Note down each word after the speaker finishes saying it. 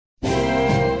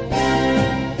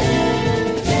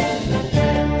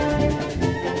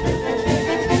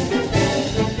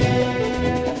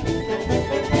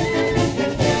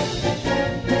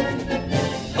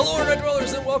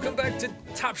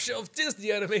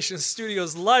Animation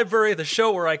Studios Library, the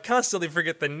show where I constantly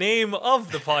forget the name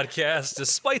of the podcast,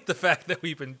 despite the fact that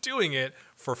we've been doing it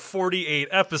for 48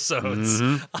 episodes.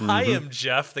 I am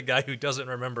Jeff, the guy who doesn't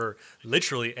remember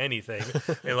literally anything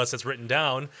unless it's written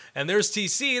down. And there's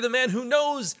TC, the man who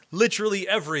knows literally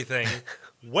everything,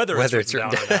 whether it's written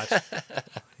down or not.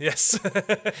 Yes.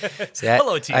 See,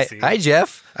 Hello, TC. Hi,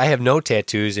 Jeff. I have no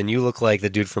tattoos, and you look like the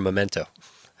dude from Memento.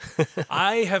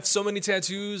 I have so many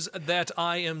tattoos that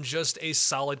I am just a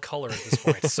solid color at this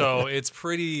point. So it's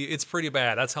pretty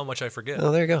bad. That's how much I forget.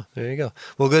 Oh, there you go.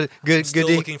 Well, good. Still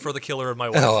looking for the killer of my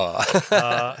wife.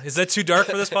 Oh. Is that too dark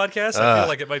for this podcast? I feel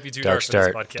like it might be too dark for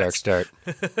this podcast. Dark start.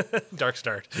 Dark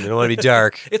start. We don't want to be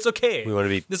dark. It's okay. We want to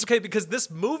be. It's okay because the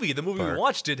movie Dark. we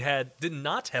watched, did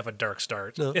not have a dark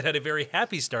start. No. It had a very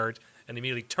happy start and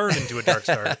immediately turned into a dark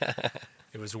start.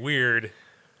 It was weird.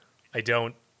 I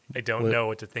don't know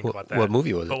what to think about that. What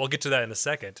movie was it? But we'll get to that in a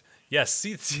second. Yes,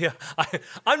 see, I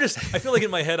feel like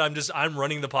in my head I'm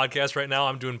running the podcast right now.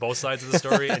 I'm doing both sides of the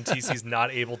story, and TC's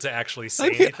not able to actually say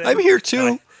anything. I'm here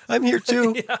too.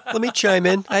 Yeah. Let me chime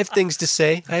in. I have things to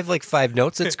say. I have like 5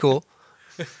 notes. It's cool.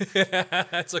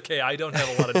 That's okay. I don't have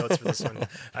a lot of notes for this one,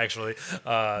 actually.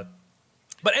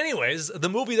 But anyways, the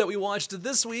movie that we watched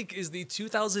this week is the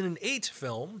 2008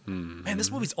 film. Man, this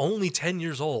movie's only 10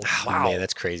 years old. Wow. Man,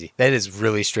 that's crazy. That is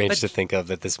really strange to think of,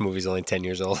 that this movie's only 10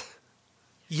 years old.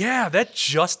 Yeah, that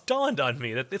just dawned on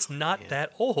me, that it's not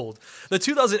that old. The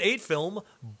 2008 film,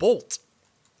 Bolt.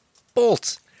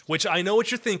 Which I know what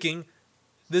you're thinking.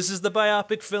 This is the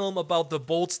biopic film about the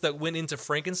bolts that went into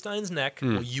Frankenstein's neck.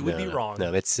 Well, you would be wrong.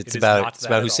 No, it's It is about not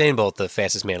that at Usain Bolt, the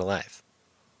fastest man alive.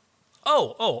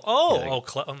 No,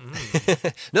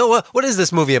 what is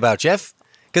this movie about, Jeff?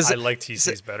 I like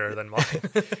TC's better than mine.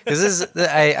 Because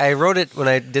I wrote it when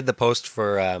I did the post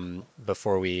for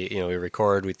before we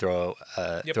record. We throw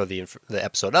the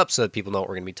episode up so that people know what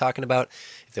we're going to be talking about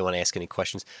if they want to ask any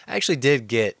questions. I actually did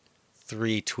get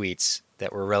 3 tweets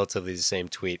that were relatively the same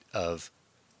tweet of,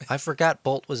 I forgot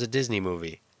Bolt was a Disney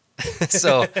movie.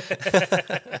 So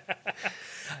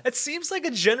it seems like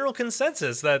a general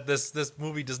consensus that this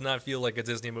movie does not feel like a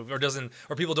Disney movie,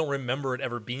 or people don't remember it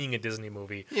ever being a Disney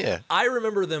movie. Yeah. I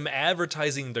remember them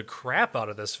advertising the crap out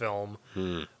of this film,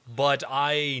 but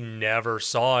I never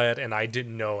saw it, and I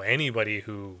didn't know anybody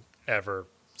who ever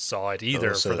saw it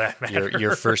either, so for that matter.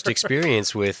 Your first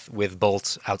experience with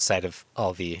Bolt outside of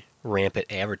all the rampant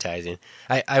advertising.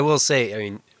 I will say, I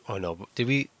mean, oh no, did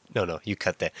we? No, you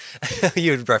cut that.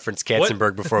 You had referenced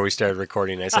Katzenberg before we started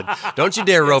recording. I said, don't you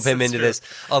dare rope him into this.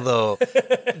 Although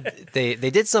they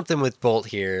did something with Bolt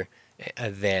here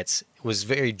that was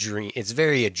very it's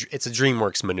a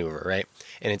DreamWorks maneuver, right?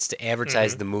 And it's to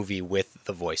advertise the movie with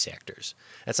the voice actors.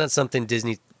 That's not something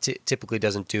Disney typically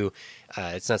doesn't do.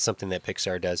 It's not something that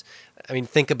Pixar does. I mean,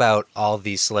 think about all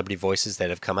these celebrity voices that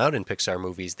have come out in Pixar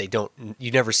movies.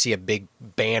 You never see a big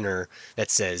banner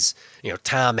that says,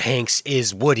 Tom Hanks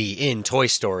is Woody in Toy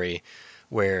Story,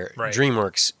 where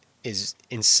DreamWorks is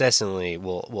incessantly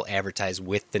will advertise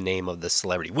with the name of the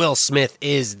celebrity. Will Smith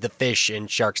is the fish in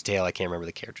Shark's Tale. I can't remember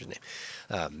the character's name.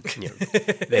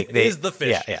 Is the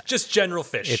fish. Yeah. Just general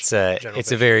fish. It's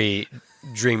a very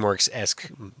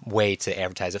DreamWorks-esque way to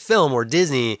advertise a film, where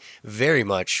Disney very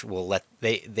much will let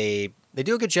they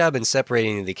do a good job in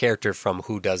separating the character from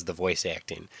who does the voice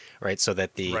acting, right? So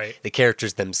that the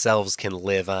characters themselves can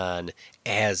live on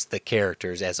as the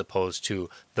characters, as opposed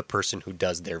to the person who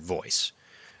does their voice,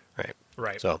 right?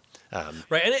 So,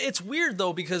 right, and it's weird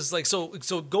though, because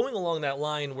so going along that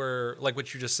line, where like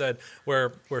what you just said,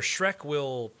 where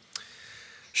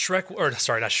Shrek, or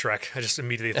sorry, not Shrek. I just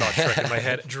immediately thought Shrek in my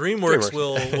head. DreamWorks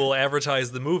will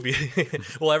advertise the movie,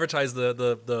 will advertise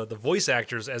the voice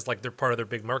actors as like they're part of their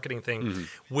big marketing thing.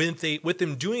 With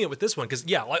them doing it with this one, because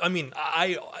I mean,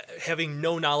 I having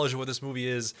no knowledge of what this movie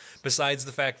is, besides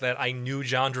the fact that I knew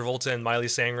John Travolta and Miley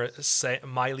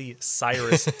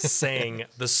Cyrus sang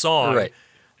the song. Right.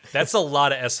 That's a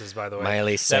lot of S's, by the way.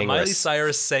 Miley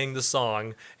Cyrus sang the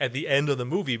song at the end of the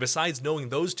movie. Besides knowing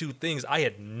those 2 things, I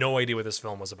had no idea what this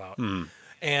film was about.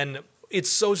 And it's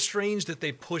so strange that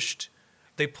they pushed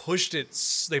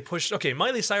it. Okay,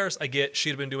 Miley Cyrus, I get,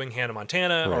 she'd been doing Hannah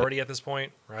Montana already at this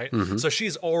point, right? So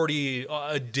she's already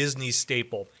a Disney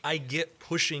staple. I get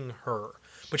pushing her.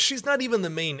 But she's not even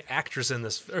the main actress in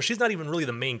this, or she's not even really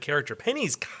the main character.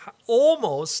 Penny's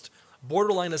almost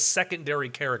borderline a secondary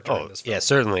character in this film. Yeah,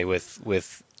 certainly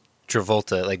with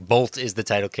Travolta, like Bolt is the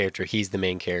title character, he's the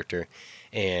main character,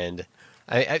 and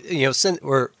since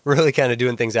we're really kind of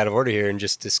doing things out of order here and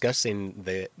just discussing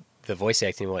the voice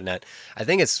acting and whatnot, I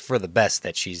think it's for the best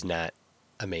that she's not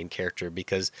a main character,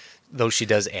 because though she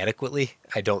does adequately,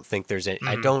 I don't think there's any.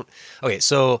 I Mm. don't. Okay,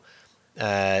 so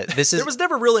this is There was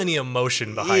never really any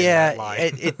emotion behind that line.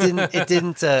 it didn't. It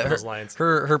didn't. Those lines.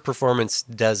 Her performance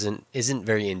isn't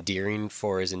very endearing,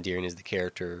 for as endearing as the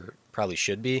character probably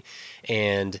should be,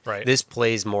 and Right. this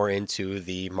plays more into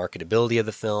the marketability of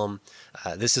the film.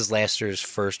 This is Lasseter's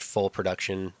first full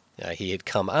production. He had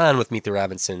come on with Meet the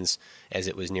Robinsons as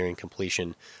it was nearing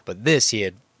completion, but this he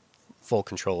had full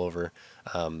control over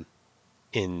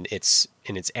in its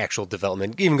actual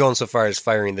development, even going so far as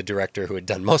firing the director who had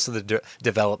done most of the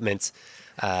development.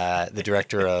 The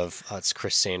director of it's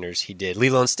Chris Sanders. He did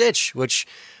Lilo and Stitch, which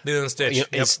Lilo and Stitch. you know,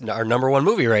 Yep. is our number one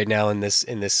movie right now in this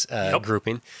Yep.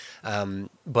 grouping.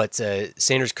 But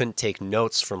Sanders couldn't take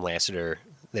notes from Lasseter.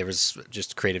 There was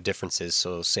just creative differences,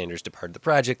 so Sanders departed the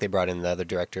project. They brought in the other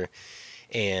director,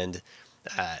 and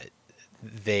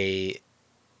they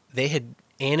had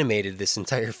animated this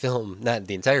entire film, not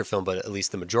the entire film, but at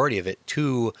least the majority of it,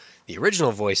 to the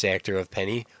original voice actor of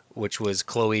Penny, which was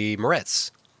Chloe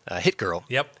Moretz, Hit Girl.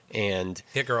 Yep. And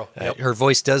Hit Girl. Yep. her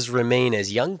voice does remain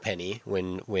as young Penny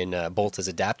when Bolt is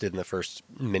adapted in the first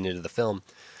minute of the film.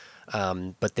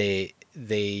 But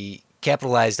they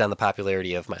capitalized on the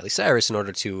popularity of Miley Cyrus in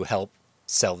order to help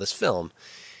sell this film.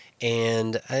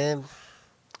 And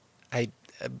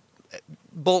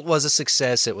Bolt was a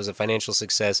success. It was a financial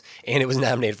success, and it was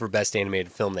nominated for Best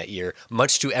Animated Film that year,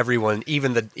 much to everyone,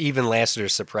 even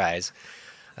Lasseter's surprise,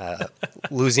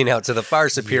 losing out to the far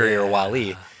superior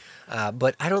WALL-E.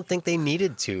 But I don't think they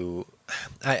needed to.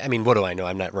 I mean, what do I know?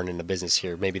 I'm not running the business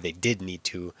here. Maybe they did need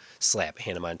to slap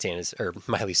Hannah Montana's or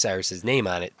Miley Cyrus's name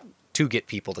on it to get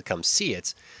people to come see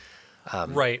it.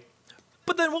 Right.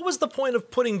 But then what was the point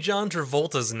of putting John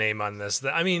Travolta's name on this?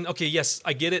 I mean, okay, yes,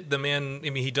 I get it. The man, I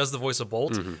mean, he does the voice of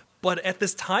Bolt. Mm-hmm. But at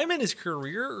this time in his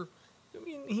career, I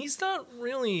mean, he's not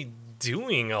really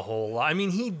doing a whole lot. I mean,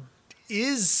 he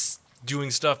is doing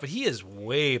stuff, but he is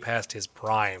way past his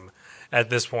prime at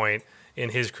this point in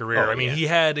his career. Oh, I mean,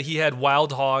 yeah. he had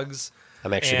Wild Hogs.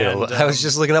 I'm actually And, I was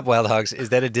just looking up Wild Hogs. Is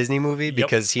that a Disney movie? Yep.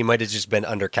 Because he might have just been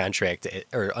under contract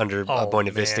or under a Oh,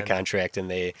 Buena Vista man. contract, and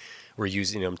they were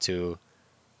using him to.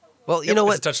 Well, you Yep, know it's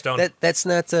what? a touchstone. That's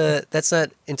not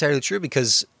entirely true,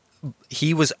 because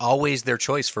he was always their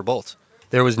choice for Bolt.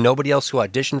 There was nobody else who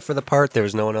auditioned for the part. There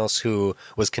was no one else who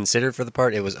was considered for the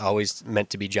part. It was always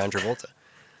meant to be John Travolta.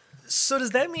 So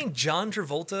does that mean John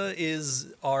Travolta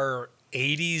is our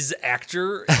 80s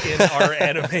actor in our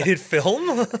animated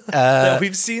film that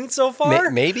we've seen so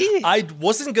far? Maybe. I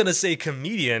wasn't going to say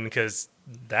comedian because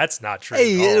that's not true.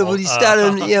 Hey, at all. when you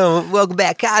started, Welcome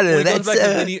Back, Kotter. when it That's goes back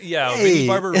to Vinny, hey. Vinny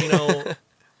Barbarino,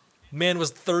 man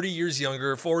was 30 years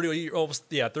younger, 30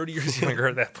 years younger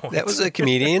at that point. That was a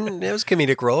comedian. That was a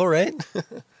comedic role, right?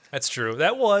 That's true.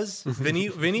 That was Vinny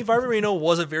Barbarino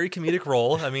was a very comedic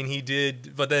role. I mean, he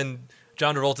did, but then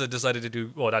John Travolta decided to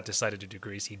do not decided to do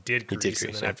Grease. He did Grease, and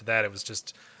Grease, then yeah. after that, it was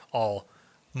just all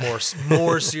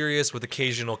more serious with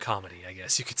occasional comedy. I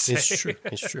guess you could say. It's true.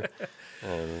 It's true.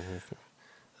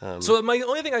 So my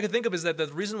only thing I could think of is that the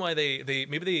reason why they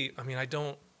I mean, I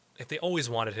don't. If they always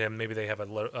wanted him, maybe they have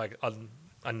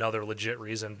another legit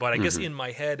reason. But I guess in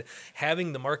my head,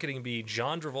 having the marketing be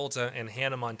John Travolta and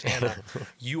Hannah Montana,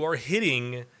 you're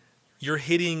hitting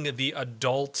the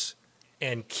adult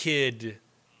and kid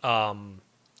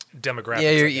demographics.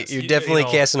 Yeah, I guess. you're definitely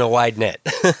casting a wide net.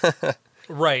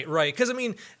 Right. Because I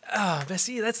mean,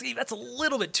 see, that's a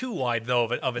little bit too wide though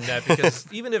of a net. Because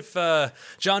even if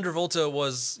John Travolta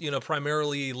was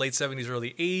primarily late '70s,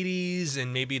 early '80s,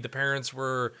 and maybe the parents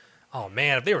were, oh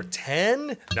man, if they were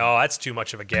 10, no, that's too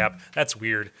much of a gap. That's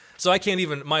weird. So I can't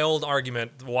even. My old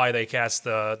argument why they cast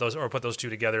those or put those two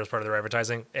together as part of their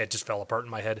advertising, it just fell apart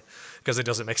in my head because it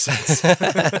doesn't make sense.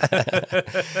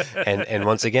 and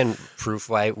once again, proof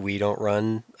why we don't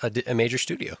run a major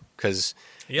studio, because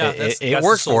it that's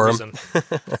worked the for sole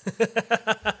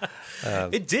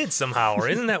them. It did somehow, or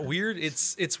isn't that weird?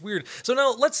 It's weird. So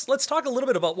now let's talk a little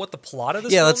bit about what the plot of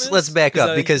this. Yeah, film is, let's back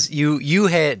up, I- because you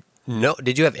had no.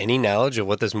 Did you have any knowledge of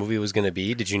what this movie was going to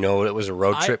be? Did you know it was a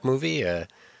road trip movie?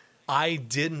 I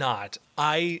did not.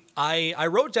 I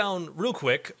wrote down real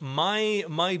quick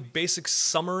my basic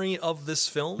summary of this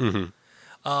film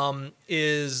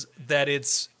is that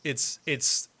it's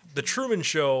the Truman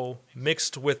Show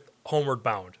mixed with Homeward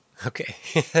Bound. Okay,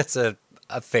 that's a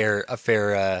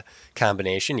fair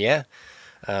combination. Yeah.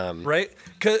 Right?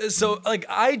 'Cause, so like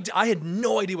I had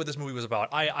no idea what this movie was about.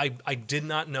 I did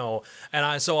not know, and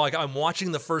I'm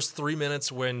watching the first 3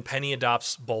 minutes when Penny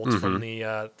adopts Bolt from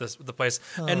the place,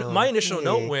 and my initial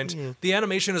note went, the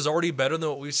animation is already better than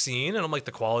what we've seen, and I'm like,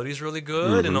 the quality's really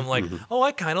good, and I'm like, oh,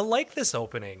 I kind of like this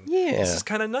opening. Yeah. This is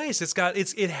kind of nice.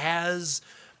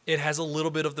 It has a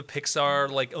little bit of the Pixar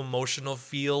like emotional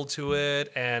feel to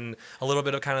it, and a little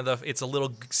bit of kind of it's a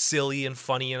little silly and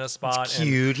funny in a spot. It's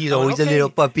cute. He's I'm like, always a little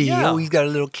puppy. yeah. Oh, he's got a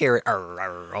little carrot. Arr,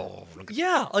 arr, oh, look at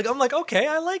Yeah, like I'm like, okay,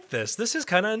 I like this. This is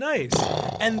kind of nice.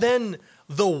 And then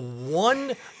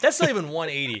that's not even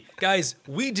 180. Guys,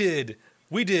 we did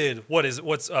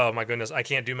what's oh my goodness, I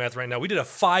can't do math right now. We did a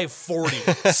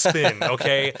 540 spin,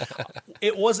 okay?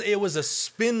 It was a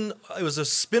spin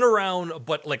around,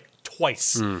 but like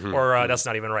twice. Or that's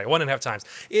not even right. 1.5 times.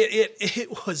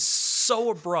 It was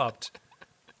so abrupt.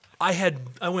 I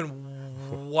went,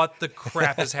 what the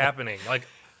crap is happening? Like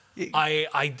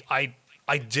I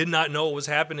did not know what was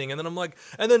happening, and then I'm like,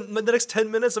 and then the next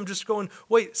 10 minutes I'm just going,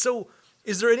 wait, so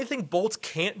is there anything Bolt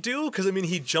can't do? Because I mean,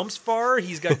 he jumps far,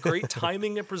 he's got great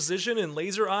timing and precision and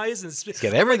laser eyes, and he's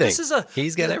got everything. Like,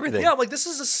 he's got everything. Yeah, I'm like, this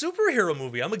is a superhero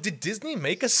movie. I'm like, did Disney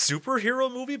make a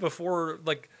superhero movie before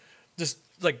like just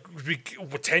like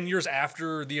 10 years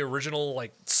after the original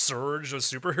like surge of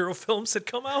superhero films had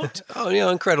come out? Oh,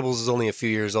 Incredibles is only a few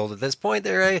years old at this point.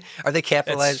 Are they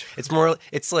capitalized?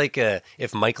 It's like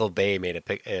if Michael Bay made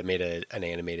an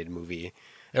animated movie,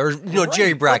 or right.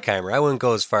 Jerry Bruckheimer. I wouldn't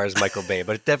go as far as Michael Bay,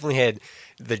 but it definitely had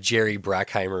the Jerry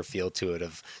Bruckheimer feel to it,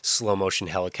 of slow motion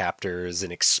helicopters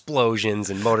and explosions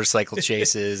and motorcycle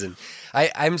chases. And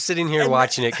I'm sitting here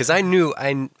watching it because I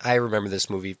remember this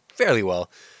movie fairly well.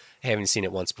 I haven't seen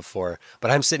it once before,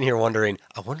 but I'm sitting here wondering.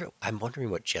 I'm wondering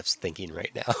what Jeff's thinking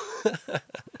right now.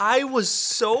 I was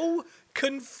so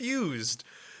confused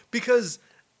because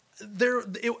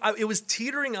it was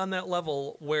teetering on that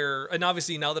level where, and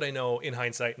obviously now that I know, in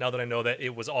hindsight, now that I know that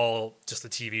it was all just a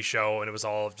TV show and it was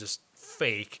all just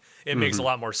fake, it makes a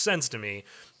lot more sense to me.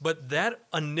 But that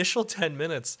initial 10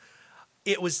 minutes,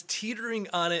 it was teetering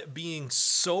on it being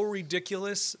so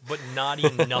ridiculous, but not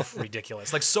enough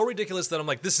ridiculous. Like so ridiculous that I'm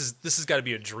like, this has got to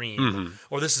be a dream,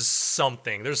 or this is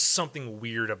something. There's something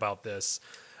weird about this.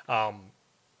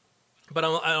 But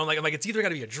I'm like, it's either got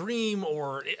to be a dream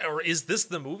or is this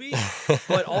the movie?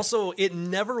 But also, it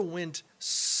never went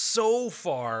so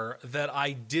far that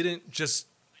I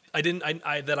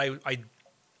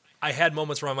had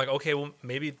moments where I'm like, okay, well,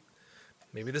 maybe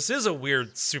this is a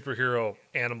weird superhero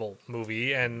animal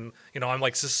movie, and I'm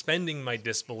like suspending my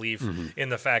disbelief in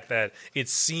the fact that it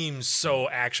seems so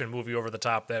action movie over the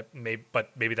top but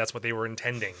maybe that's what they were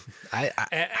intending.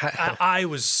 I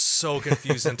was so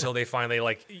confused until they finally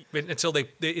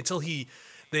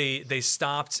they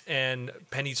stopped and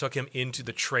Penny took him into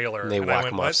the trailer. And they walk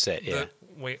him off set. Yeah.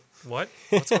 Wait, what?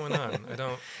 What's going on? I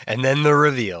don't. And then the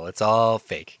reveal. It's all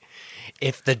fake.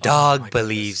 If the dog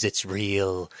believes it's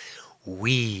real,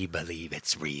 we believe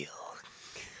it's real.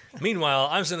 Meanwhile,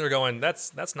 I'm sitting there going,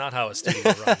 that's not how a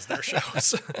studio runs their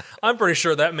shows. I'm pretty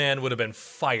sure that man would have been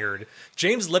fired.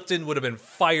 James Lipton would have been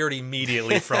fired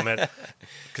immediately from it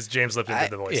because James Lipton did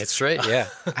the voice. That's right, yeah.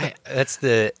 That's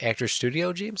the actor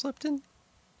studio, James Lipton?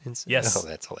 Yes. Oh,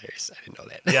 that's hilarious. I didn't know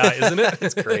that. Yeah, isn't it?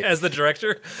 That's great. As the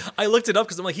director. I looked it up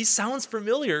because I'm like, he sounds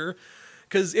familiar.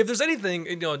 Because if there's anything,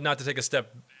 not to take a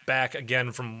step back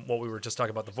again from what we were just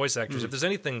talking about, the voice actors, if there's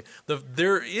anything,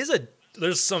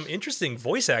 there's some interesting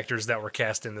voice actors that were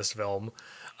cast in this film.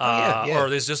 Or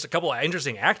there's just a couple of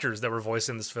interesting actors that were voiced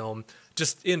in this film,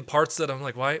 just in parts that I'm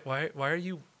like, why are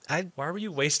you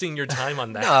wasting your time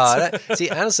on that? See,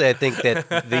 honestly, I think that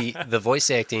the voice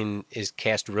acting is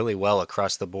cast really well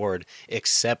across the board,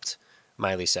 except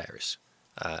Miley Cyrus.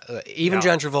 Even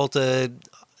John Travolta,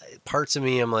 parts of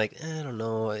me, I'm like, I don't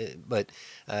know, but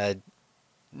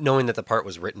knowing that the part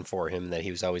was written for him, that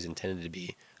he was always intended to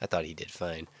be, I thought he did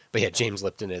fine. But yeah, James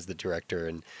Lipton as the director,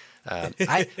 and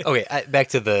back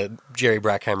to the Jerry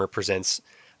Bruckheimer presents.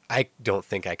 I don't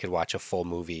think I could watch a full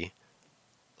movie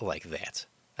like that.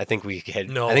 I think we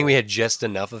had just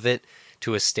enough of it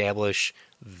to establish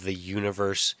the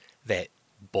universe that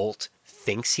Bolt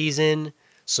thinks he's in,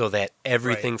 so that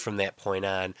everything from that point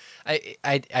on,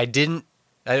 I didn't.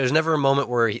 There was never a moment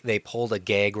where they pulled a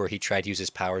gag where he tried to use his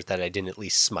powers that I didn't at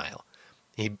least smile.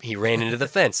 He ran into the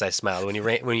fence. I smiled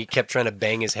when he kept trying to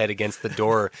bang his head against the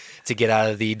door to get out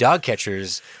of the dog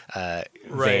catcher's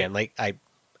van. Like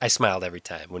I smiled every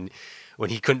time when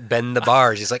he couldn't bend the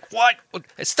bars. He's like, "What?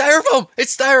 It's styrofoam!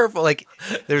 It's styrofoam!" Like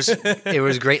it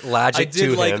was great logic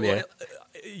to him.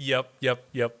 Yeah.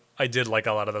 Yep. I did like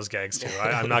a lot of those gags too.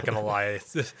 I'm not gonna lie.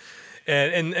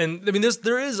 and I mean,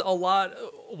 there is a lot.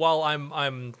 While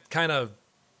I'm kind of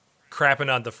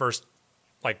crapping on the first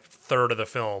like third of the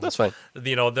film. That's fine.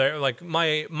 You know, they're like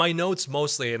my notes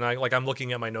mostly, and I'm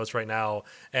looking at my notes right now,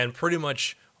 and pretty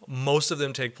much most of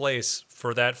them take place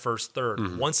for that first third.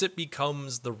 Mm-hmm. Once it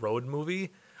becomes the road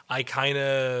movie, I kind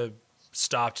of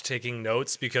stopped taking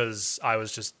notes because I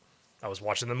was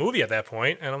watching the movie at that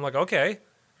point, and I'm like, okay,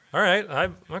 all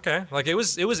right, okay. Like it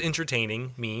was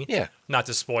entertaining me. Yeah. Not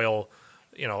to spoil,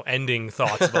 ending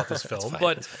thoughts about this film,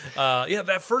 but yeah,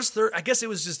 that first third, I guess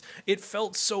it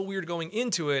felt so weird going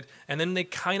into it, and then they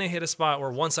kind of hit a spot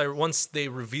where once they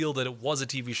revealed that it was a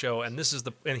TV show, and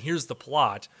here's the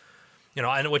plot,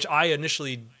 and which I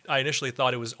initially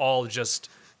thought it was all just.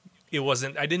 It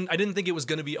wasn't. I didn't think it was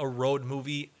going to be a road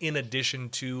movie in addition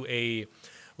to a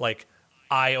like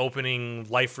eye-opening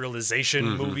life realization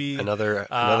movie. Another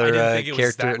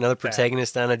character, another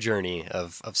protagonist on a journey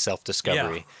of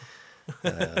self-discovery.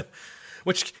 Yeah.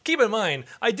 Which, keep in mind,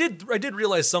 I did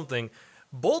realize something.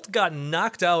 Bolt got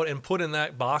knocked out and put in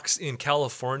that box in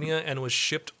California and was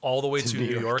shipped all the way to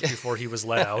New York before he was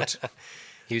let out.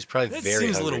 He was probably That very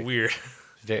seems hungry. a little weird.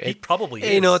 He probably Hey,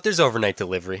 is. you know what? There's overnight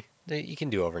delivery. You can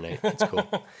do overnight. It's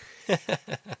cool.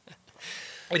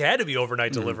 It had to be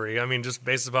overnight delivery. I mean, just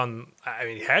based upon...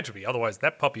 it had to be. Otherwise,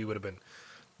 that puppy would have been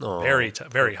very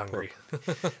hungry.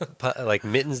 Like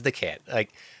Mittens the cat.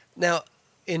 Like now,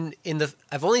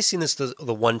 I've only seen this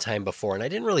the one time before, and I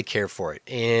didn't really care for it,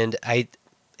 and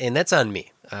that's on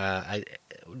me.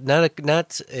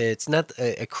 It's not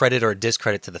a credit or a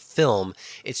discredit to the film.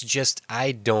 It's just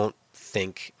I don't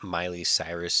think Miley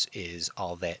Cyrus is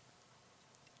all that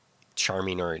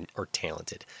charming or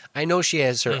talented. I know she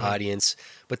has her audience,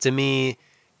 but to me,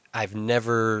 I've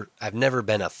never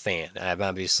been a fan. I've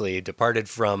obviously departed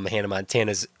from Hannah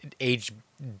Montana's age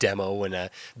demo when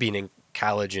being in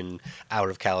college and out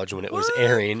of college when it was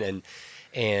airing,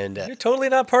 and You're totally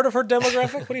not part of her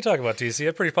demographic? What are you talking about, TC?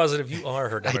 I'm pretty positive you are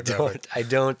her demographic. I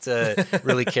don't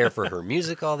really care for her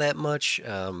music all that much.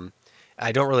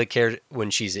 I don't really care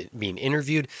when she's being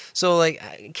interviewed. So,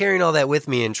 like, carrying all that with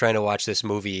me and trying to watch this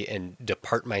movie and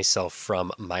depart myself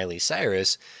from Miley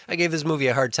Cyrus, I gave this movie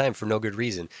a hard time for no good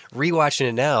reason. Rewatching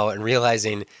it now and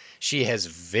realizing she has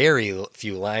very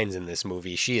few lines in this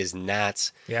movie. She is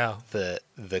not the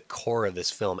core of this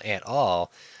film at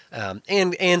all.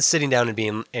 And sitting down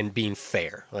and being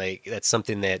fair. Like, that's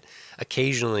something that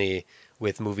occasionally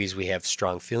with movies we have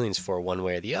strong feelings for one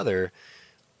way or the other.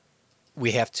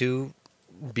 We have to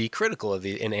be critical of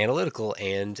and analytical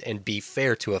and be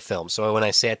fair to a film. So when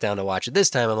I sat down to watch it this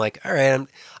time, I'm like, all right,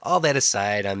 all that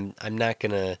aside, I'm not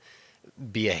gonna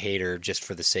be a hater just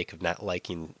for the sake of not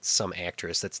liking some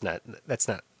actress. That's not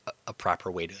a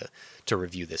proper way to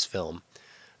review this film.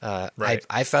 Right.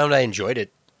 I found I enjoyed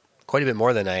it quite a bit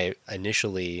more than I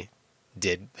initially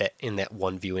did in that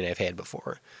one viewing I've had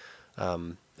before.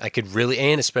 I could really,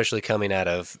 and especially coming out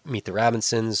of Meet the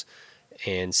Robinsons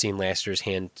and seeing Lasseter's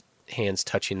hands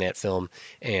touching that film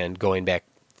and going back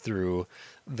through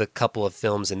the couple of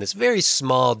films in this very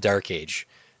small dark age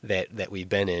that we've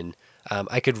been in,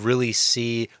 I could really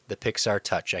see the Pixar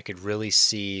touch. I could really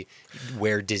see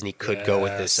where Disney could go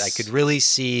with this. I could really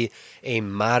see a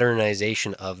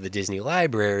modernization of the Disney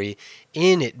library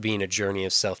in it being a journey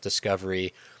of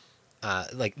self-discovery.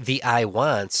 Like the I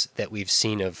wants that we've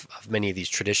seen of many of these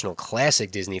traditional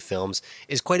classic Disney films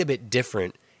is quite a bit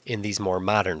different in these more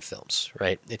modern films,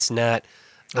 right? It's not,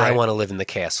 I want to live in the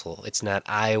castle. It's not,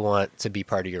 I want to be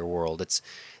part of your world. It's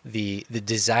the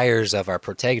desires of our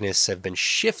protagonists have been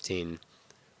shifting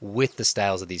with the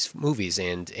styles of these movies,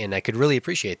 and I could really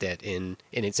appreciate that in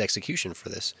its execution for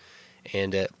this.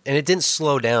 And it didn't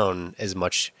slow down as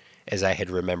much as I had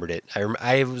remembered it.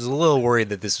 I was a little worried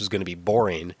that this was going to be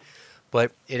boring,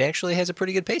 but it actually has a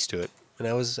pretty good pace to it, and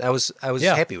I was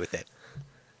happy with that.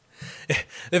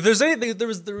 If there's anything,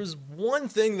 there was one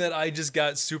thing that I just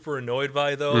got super annoyed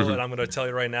by though, and I'm going to tell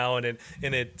you right now, and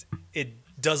it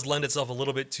does lend itself a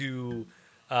little bit to,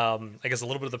 I guess a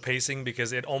little bit of the pacing,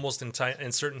 because it almost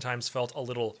in certain times felt a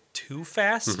little too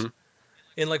fast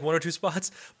in like one or two spots.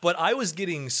 But I was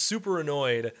getting super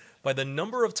annoyed by the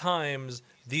number of times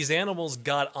these animals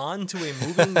got onto a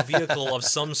moving vehicle of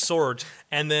some sort,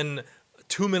 and then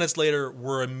 2 minutes later,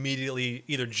 were immediately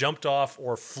either jumped off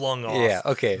or flung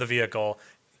off the vehicle.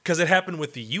 Because it happened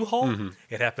with the U-Haul,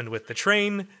 it happened with the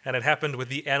train, and it happened with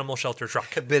the animal shelter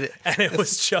truck. And it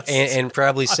was just... And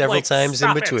probably several times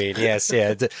in between. Yes,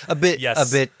 yeah. It's a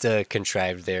bit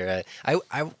contrived there.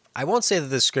 I won't say that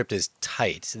the script is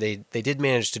tight. They did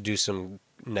manage to do some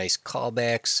nice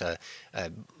callbacks.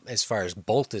 As far as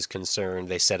Bolt is concerned,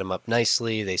 they set him up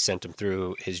nicely. They sent him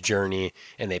through his journey,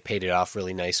 and they paid it off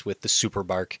really nice with the super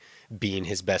bark being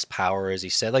his best power, as he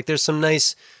said. Like, there's some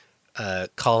nice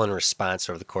call and response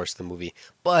over the course of the movie.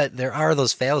 But there are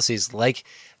those fallacies, like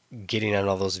getting on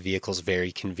all those vehicles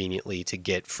very conveniently to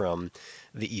get from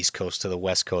the East Coast to the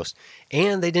West Coast.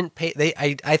 And they didn't pay.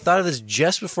 I thought of this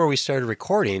just before we started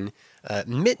recording.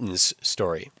 Mitten's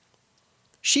story.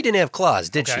 She didn't have claws,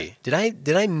 did she? Did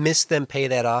I miss them pay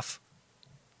that off?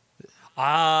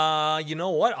 You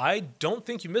know what? I don't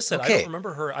think you missed it. Okay. I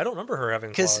don't remember her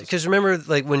having claws. Because remember,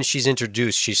 like, when she's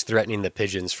introduced, she's threatening the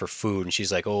pigeons for food, and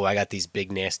she's like, "Oh, I got these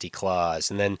big nasty claws."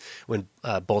 And then when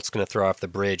Bolt's going to throw off the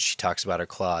bridge, she talks about her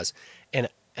claws.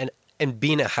 And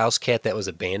being a house cat that was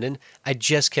abandoned, I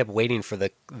just kept waiting for the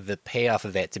payoff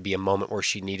of that to be a moment where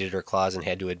she needed her claws and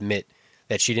had to admit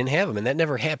that she didn't have them, and that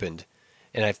never happened.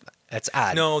 And that's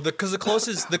odd. No, because the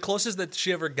closest that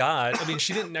she ever got, I mean,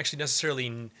 she didn't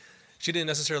necessarily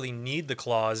need the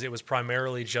claws. It was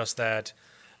primarily just that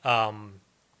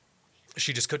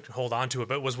she just couldn't hold on to it.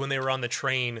 But it was when they were on the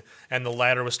train and the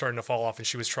ladder was starting to fall off, and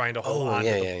she was trying to hold on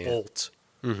to the bolt.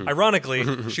 Mm-hmm.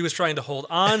 Ironically, she was trying to hold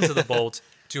on to the bolt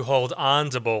to hold on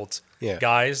to Bolt. Yeah.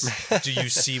 Guys, do you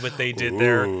see what they did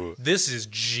there? This is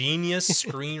genius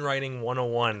screenwriting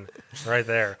 101 right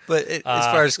there. But as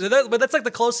far as... but that's like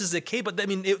the closest it came. But I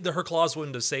mean, her claws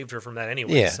wouldn't have saved her from that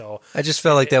anyway. Yeah. So I just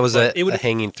felt like that was a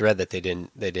hanging thread that they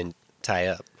didn't tie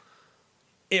up.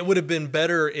 It would have been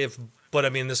better if... But I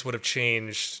mean, this would have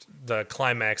changed the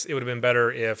climax. It would have been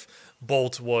better if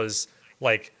Bolt was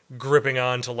like gripping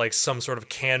on to like some sort of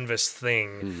canvas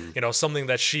thing, something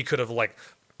that she could have like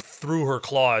threw her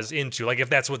claws into. Like if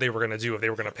that's what they were going to do, if they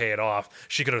were going to pay it off,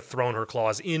 she could have thrown her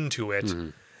claws into it,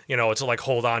 to like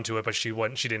hold on to it, but she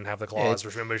didn't have the claws,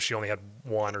 or maybe she only had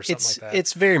one or something like that.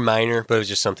 It's very minor, but it was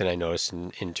just something I noticed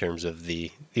in terms of the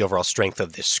overall strength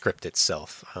of this script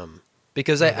itself.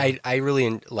 Because I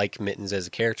really like Mittens as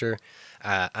a character.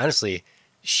 Honestly,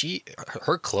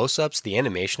 her close-ups, the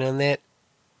animation on that,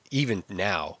 even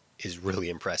now, is really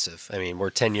impressive. I mean,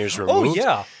 we're 10 years removed. Oh,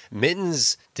 yeah.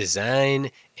 Mittens' design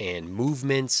and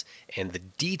movements and the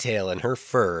detail in her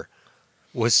fur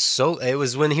was so... It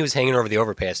was when he was hanging over the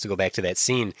overpass, to go back to that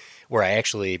scene, where I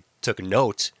actually took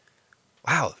note.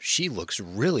 Wow, she looks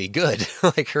really good.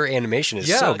 Like, her animation is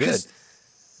so good.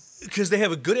 Because they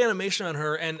have a good animation on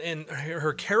her and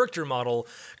her character model,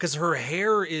 because her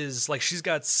hair is like, she's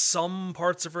got some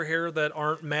parts of her hair that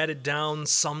aren't matted down,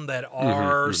 some that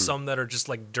are, some that are just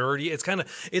like dirty.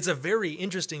 It's a very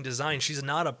interesting design. She's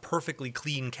not a perfectly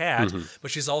clean cat,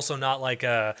 but she's also not like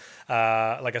a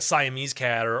Siamese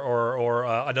cat or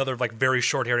another like very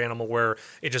short haired animal where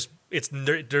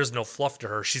there's no fluff to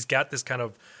her. She's got this kind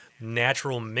of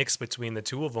natural mix between the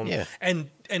two of them,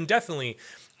 and definitely.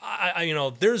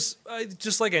 There's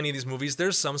just like any of these movies,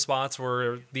 there's some spots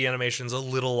where the animation's a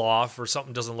little off or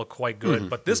something doesn't look quite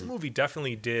good. But this movie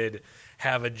definitely did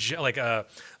have a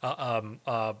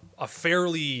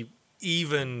fairly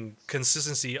even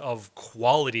consistency of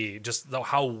quality, just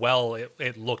how well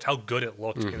it looked, how good it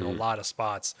looked in a lot of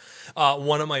spots.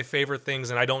 One of my favorite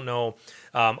things, and I don't know,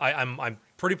 I'm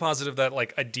pretty positive that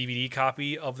like a DVD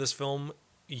copy of this film,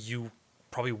 you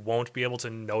probably won't be able to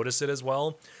notice it as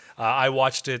well. I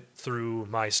watched it through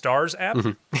my Stars app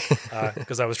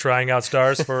because I was trying out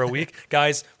Stars for a week.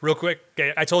 Guys, real quick,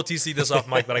 okay, I told TC this off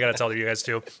mic, but I got to tell you guys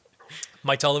too.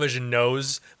 My television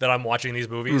knows that I'm watching these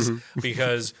movies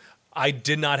because I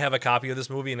did not have a copy of this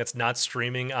movie, and it's not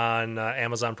streaming on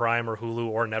Amazon Prime or Hulu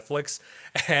or Netflix.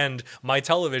 And my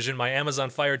television, my Amazon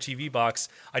Fire TV box,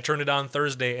 I turned it on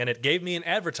Thursday, and it gave me an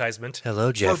advertisement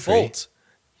Hello, Jeffrey. for Bolt.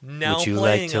 Now Would you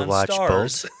playing like to on watch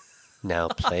Stars. Bolt? Now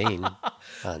playing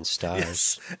on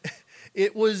Stars. Yes.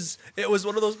 It was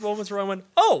one of those moments where I went,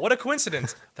 "Oh, what a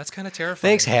coincidence! That's kind of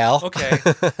terrifying." Thanks, Hal. Okay,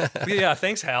 yeah,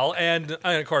 thanks, Hal. And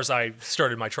of course, I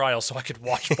started my trial so I could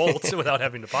watch Bolt without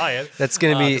having to buy it. That's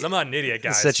going to be. 'Cause I'm not an idiot,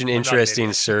 guys. Such an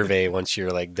interesting survey once you're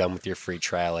like done with your free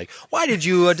trial. Like, why did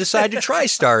you decide to try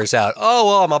Stars out?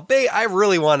 Oh, well, I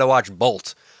really wanted to watch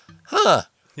Bolt. Huh?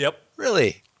 Yep.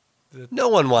 Really? No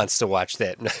one wants to watch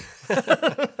that.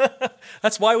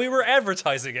 That's why we were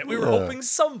advertising it. We were hoping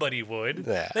somebody would.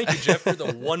 Yeah. Thank you, Jeff. You're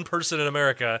the one person in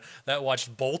America that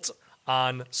watched Bolt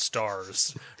on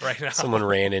Stars right now. Someone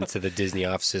ran into the Disney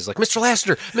offices like, Mr.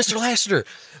 Lasseter,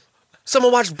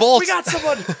 someone watched Bolt. We got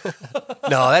someone.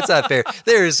 No, that's not fair.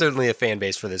 There is certainly a fan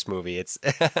base for this movie.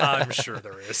 I'm sure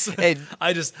there is. Hey,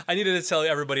 I needed to tell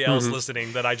everybody else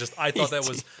listening that I thought that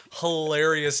was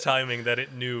hilarious timing that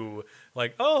it knew.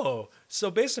 Like, oh,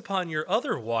 so based upon your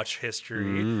other watch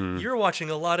history, you're watching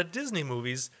a lot of Disney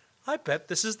movies. I bet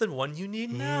this is the one you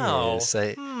need now. Yes,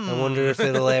 I wonder if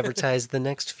it'll advertise the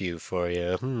next few for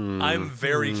you. I'm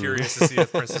very curious to see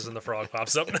if Princess and the Frog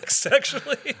pops up next,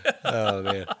 actually. Oh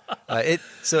man,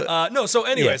 No, so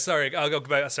anyway, Yeah. sorry, I'll go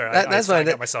back. Sorry, that's I fine.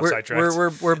 got myself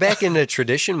sidetracked. We're back into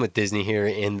tradition with Disney here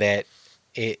in that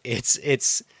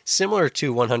it's similar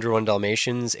to 101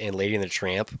 Dalmatians and Lady and the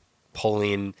Tramp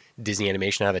pulling Disney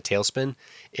animation out of a tailspin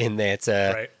in that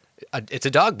Right. it's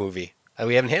a dog movie.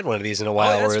 We haven't had one of these in a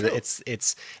while that's where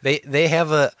true. they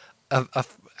have a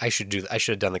I should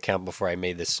have done the count before I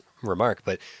made this remark,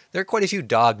 but there are quite a few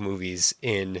dog movies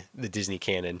in the Disney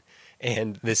canon,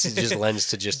 and this is just lends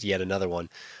to just yet another one.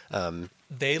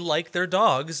 They like their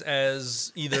dogs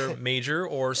as either major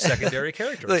or secondary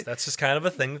characters. Like- That's just kind of a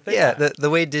thing that they Yeah, have. the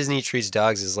way Disney treats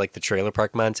dogs is like the trailer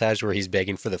park montage where he's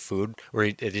begging for the food,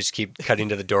 where they just keep cutting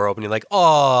to the door opening like,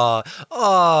 "Aw,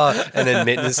 aw," and then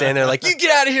Mitten's standing there like, "You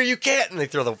get out of here, you can't!" and they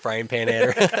throw the frying pan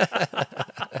at her.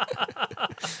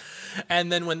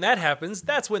 And then when that happens,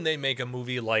 that's when they make a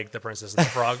movie like The Princess and the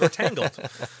Frog or Tangled.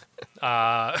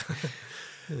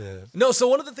 No, so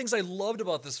one of the things I loved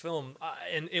about this film,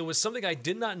 and it was something I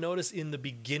did not notice in the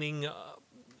beginning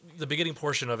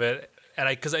portion of it, and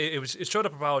it showed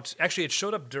up it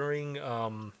showed up during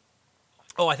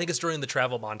I think it's during the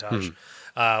travel montage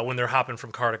when they're hopping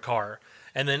from car to car.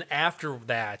 And then after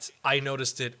that, I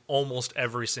noticed it almost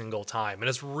every single time, and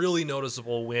it's really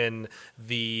noticeable when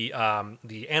the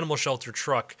animal shelter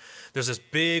truck. There's this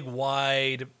big,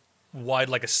 wide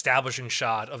like establishing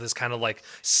shot of this kind of like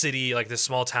city, like this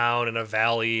small town in a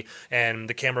valley, and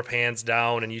the camera pans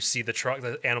down, and you see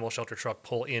the animal shelter truck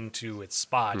pull into its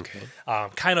spot,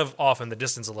 kind of off in the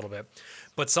distance a little bit.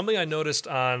 But something I noticed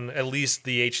on at least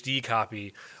the HD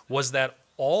copy was that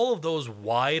all of those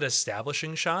wide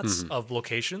establishing shots of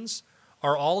locations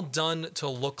are all done to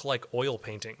look like oil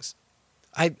paintings.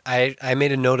 I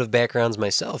made a note of backgrounds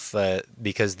myself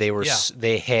because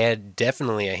they had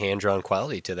definitely a hand drawn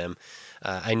quality to them.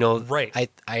 I know, Right.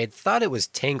 I had thought it was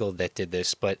Tangled that did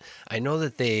this, but I know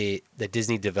that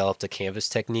Disney developed a canvas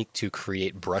technique to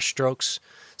create brush strokes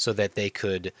so that they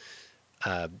could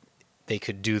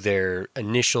do their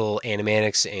initial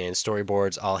animatics and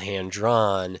storyboards all hand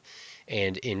drawn.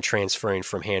 And in transferring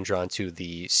from hand-drawn to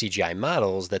the CGI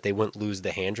models, that they wouldn't lose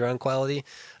the hand-drawn quality,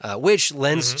 which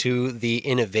lends to the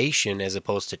innovation as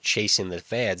opposed to chasing the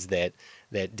fads that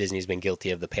Disney's been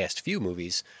guilty of the past few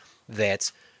movies,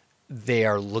 that they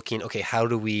are looking, okay, how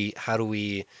do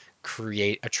we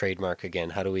create a trademark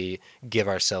again? How do we give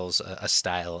ourselves a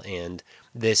style? And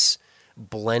this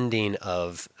blending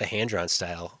of the hand-drawn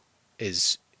style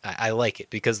is... I like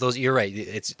it because you're right.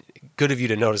 It's good of you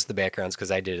to notice the backgrounds because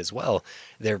I did as well.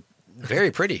 They're very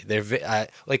pretty. They're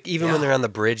like even when they're on the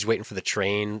bridge waiting for the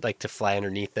train like to fly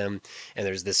underneath them, and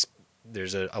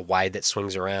there's a wide that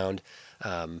swings around.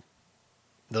 The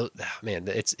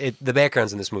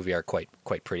backgrounds in this movie are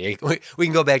quite pretty. We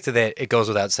can go back to that. It goes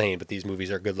without saying, but these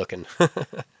movies are good looking.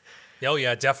 Oh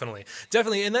yeah, definitely,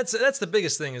 and that's the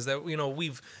biggest thing is that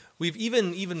we've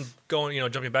even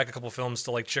going jumping back a couple films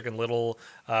to like Chicken Little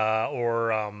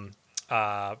or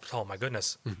oh my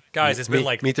goodness, guys, it's been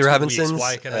like Meet the 2 Robinsons. weeks.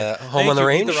 Why can I? Home on the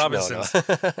Range. Meet the Robinsons.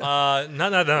 No,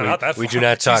 not that. We far. do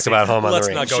not talk about Home on the Let's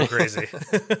Range. not go crazy.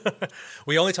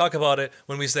 We only talk about it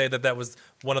when we say that was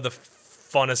one of the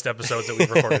funnest episodes that we've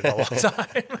recorded in a long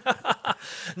time.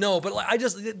 No, but I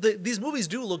just these movies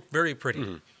do look very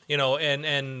pretty,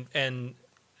 and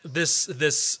this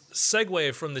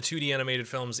segue from the 2D animated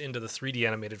films into the 3D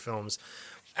animated films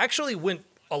actually went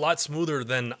a lot smoother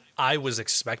than I was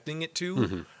expecting it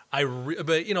to.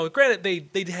 But granted,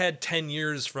 they had 10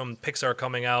 years from Pixar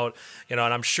coming out, and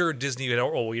I'm sure Disney,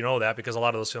 that because a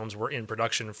lot of those films were in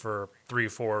production for 3,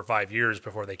 4, 5 years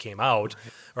before they came out,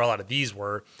 or a lot of these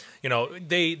were.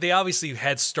 They obviously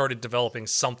had started developing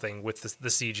something with the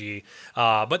CG,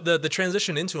 but the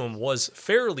transition into them was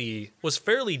fairly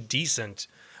decent.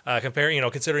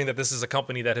 Considering that this is a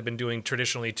company that had been doing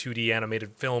traditionally 2D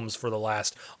animated films for the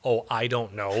last, I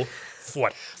don't know,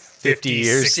 what, 50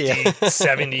 years, 60,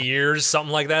 70 years,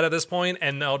 something like that at this point,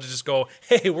 and they'll just go,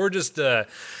 hey, we're just, we're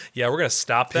going to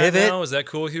stop that Pivot. now. Is that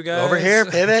cool with you guys? Over here,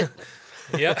 pivot.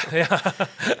 Yeah.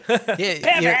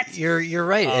 You're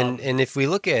right. And if we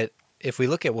look at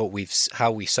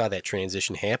how we saw that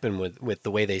transition happen with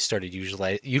the way they started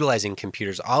utilizing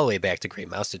computers all the way back to Great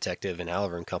Mouse Detective and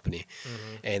Oliver and Company,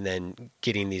 and then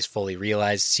getting these fully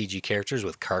realized CG characters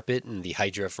with Carpet and the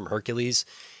Hydra from Hercules,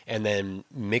 and then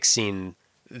mixing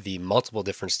the multiple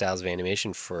different styles of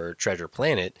animation for Treasure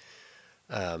Planet,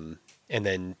 and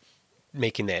then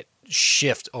making that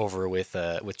shift over with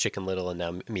Chicken Little and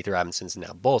now Meet the Robinsons and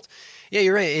now Bolt. Yeah,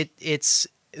 you're right.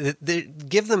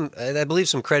 give them, I believe,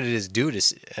 some credit is due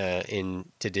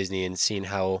to Disney and seeing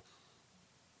how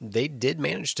they did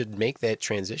manage to make that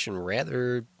transition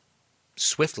rather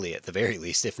swiftly, at the very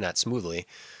least, if not smoothly.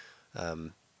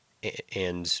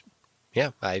 And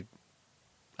yeah, I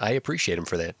appreciate them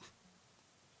for that.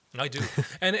 I do,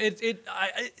 and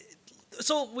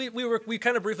so we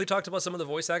kind of briefly talked about some of the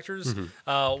voice actors.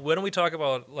 Mm-hmm. Why don't we talk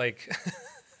about like?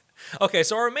 Okay,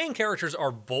 so our main characters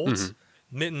are Bolt,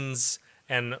 Mm-hmm. Mittens,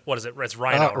 and what is it? It's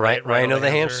Rhino, Oh, right? Rhino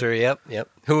the hamster. Yep.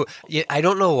 Who? Yeah, I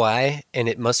don't know why, and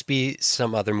it must be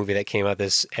some other movie that came out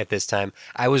at this time.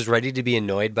 I was ready to be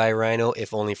annoyed by Rhino,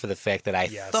 if only for the fact that I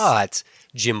thought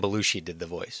Jim Belushi did the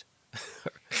voice.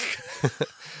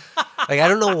 Like, I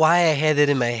don't know why I had that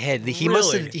in my head. He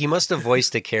must have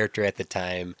voiced a character at the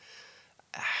time.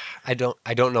 I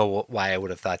don't know why I would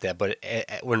have thought that, but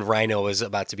when Rhino was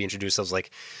about to be introduced, I was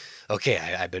like, okay,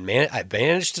 I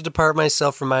managed to depart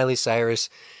myself from Miley Cyrus.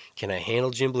 Can I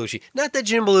handle Jim Belushi? Not that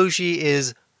Jim Belushi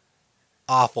is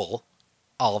awful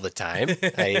all the time.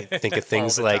 I think of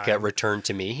things like Return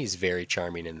to Me. He's very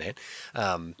charming in that.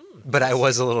 But I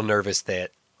was a little nervous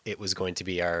that it was going to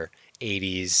be our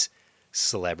 80s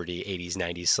celebrity, 80s,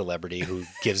 90s celebrity who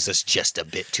gives us just a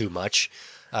bit too much.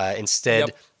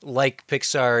 Instead, like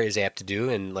Pixar is apt to do,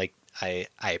 and like I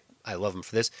love him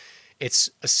for this, it's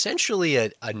essentially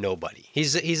a nobody.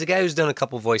 He's a guy who's done a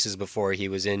couple voices before. He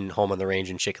was in Home on the Range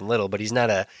and Chicken Little, but he's not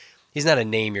a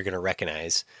name you're going to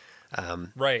recognize.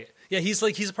 Right. Yeah, he's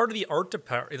a part of the art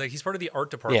department. Like he's part of the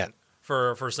art department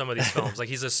for some of these films. Like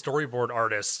he's a storyboard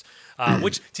artist,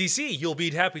 which TC, you'll be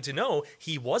happy to know,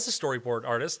 he was a storyboard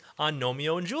artist on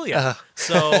Romeo and Juliet.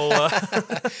 So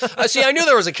see, I knew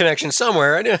there was a connection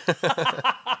somewhere. I knew.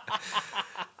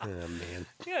 Oh man.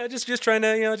 Yeah, just trying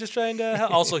to.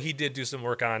 Also, he did do some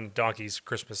work on Donkey's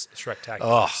Christmas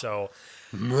Shrek-tacular. So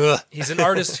he's an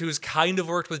artist who's kind of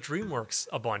worked with DreamWorks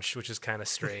a bunch, which is kind of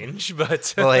strange.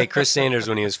 But well, hey, Chris Sanders,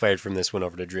 when he was fired from this, went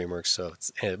over to DreamWorks. So,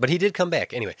 but he did come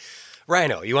back anyway.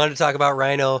 Rhino, you wanted to talk about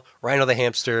Rhino the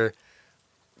hamster.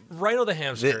 Rhino the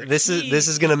hamster. This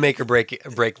is going to make or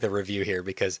break the review here,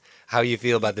 because how you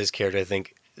feel about this character, I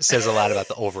think, says a lot about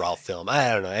the overall film.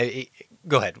 I don't know.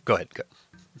 Go ahead.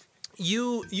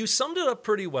 You summed it up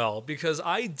pretty well, because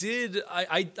I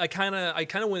kind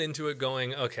of went into it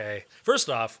going, okay, first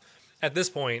off, at this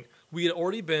point we had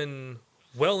already been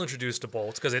well introduced to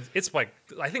Bolt, because it's like,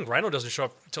 I think Rhino doesn't show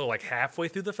up till like halfway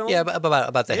through the film. Yeah,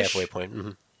 about the halfway point.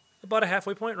 Mm-hmm. About a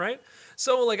halfway point, right?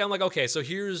 So like I'm like, okay, so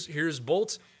here's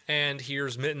Bolt and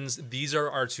here's Mittens. These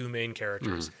are our two main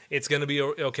characters. It's gonna be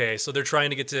okay. So they're trying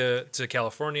to get to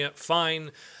California. Fine.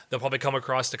 They'll probably come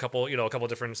across a couple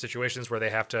different situations where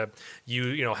they have to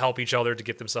help each other to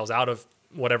get themselves out of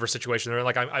whatever situation they're in.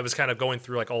 Like I was kind of going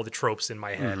through like all the tropes in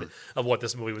my head of what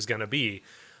this movie was gonna be,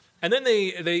 and then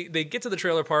they get to the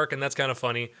trailer park, and that's kind of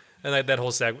funny. And that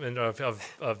whole segment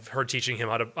of her teaching him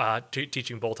how to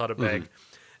teaching Bolt how to beg.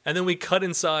 And then we cut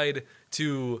inside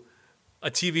to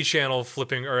a TV channel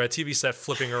flipping, or a TV set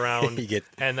flipping around,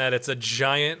 and that it's a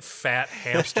giant fat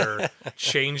hamster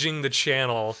changing the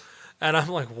channel. And I'm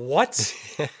like, what?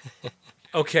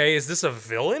 Okay, is this a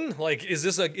villain? Like, is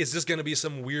this going to be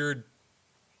some weird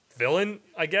villain,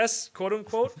 I guess, quote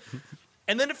unquote?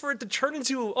 And then for it to turn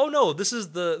into, oh no, this is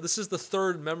the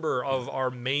third member of our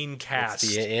main cast.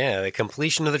 The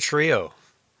completion of the trio.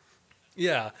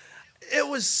 Yeah. It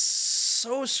was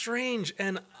so strange,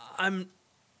 and I'm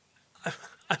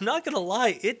not gonna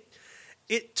lie,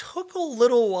 it took a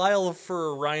little while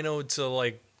for Rhino to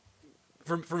like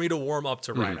for me to warm up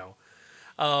to Rhino,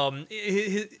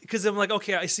 because I'm like,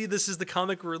 okay, I see this is the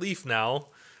comic relief now,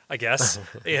 I guess,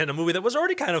 in a movie that was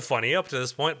already kind of funny up to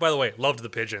this point. By the way, loved the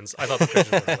pigeons. I thought the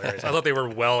pigeons were hilarious. I thought they were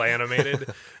well animated,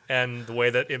 and the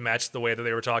way that it matched the way that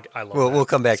they were talking, I love. We'll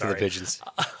come back to the pigeons.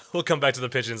 We'll come back to the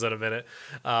pigeons in a minute.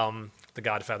 The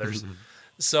god feathers.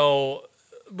 So,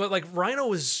 but like Rhino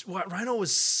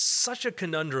was such a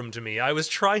conundrum to me. I was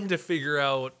trying to figure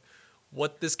out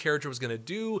what this character was going to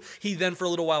do. He then for a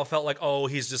little while felt like, oh,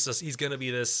 he's going to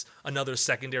be another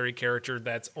secondary character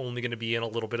that's only going to be in a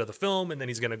little bit of the film, and then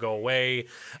he's going to go away,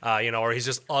 or he's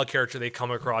just a character they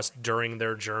come across during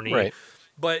their journey. Right.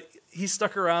 But he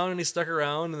stuck around, and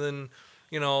then,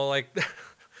 like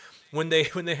when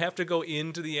they have to go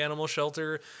into the animal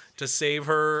shelter to save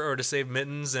her, or to save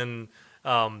Mittens, and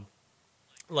or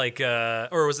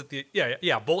was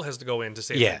it Bolt has to go in to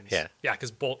save Mittens.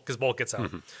 Because Bolt gets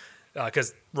out.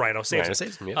 Because Rhino saves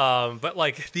him. Yeah. But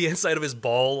like the inside of his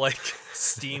ball like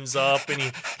steams up, and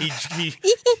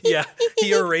he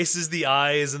erases the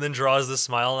eyes and then draws the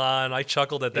smile on. I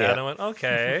chuckled at that. I went,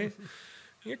 okay,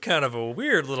 You're kind of a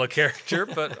weird little character,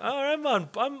 but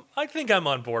I think I'm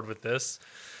on board with this.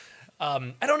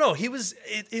 I don't know.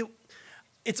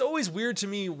 It's always weird to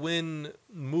me when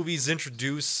movies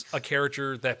introduce a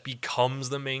character that becomes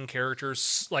the main character,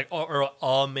 like or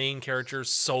a main character,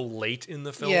 so late in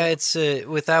the film. Yeah, it's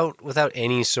without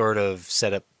any sort of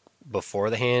setup before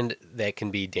the hand, that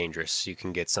can be dangerous. You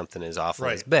can get something as awful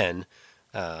as Ben,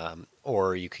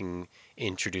 or you can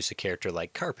introduce a character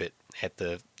like Carpet at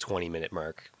the 20-minute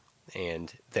mark,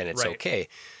 and then it's okay.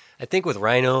 I think with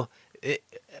Rhino,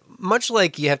 much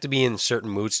like you have to be in certain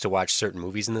moods to watch certain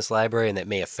movies in this library, and that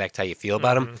may affect how you feel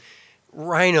about him,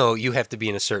 Rhino, you have to be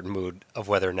in a certain mood of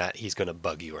whether or not he's going to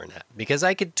bug you or not. Because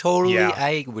I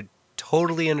would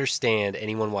totally understand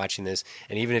anyone watching this,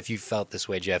 and even if you felt this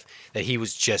way, Jeff, that he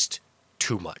was just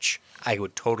too much. I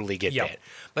would totally get that.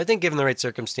 But I think given the right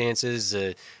circumstances,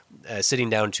 sitting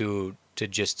down to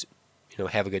just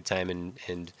have a good time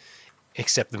and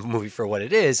accept the movie for what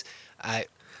it is,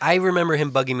 I remember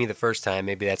him bugging me the first time.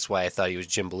 Maybe that's why I thought he was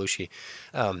Jim Belushi.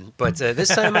 But this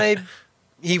time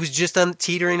he was just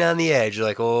teetering on the edge,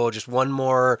 like, just one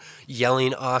more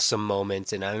yelling awesome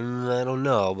moment, and I don't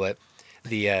know, but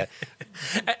the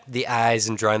eyes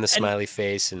and drawing the smiley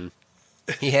face, and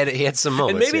he had some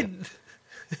moments.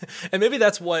 And maybe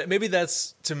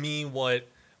that's to me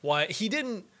why he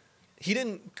didn't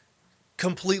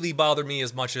completely bother me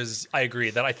as much as I agree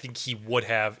that I think he would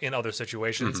have in other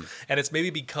situations. And it's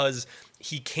maybe because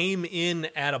he came in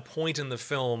at a point in the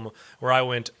film where I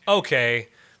went, okay,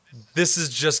 this is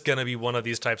just going to be one of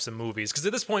these types of movies. Because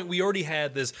at this point, we already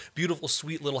had this beautiful,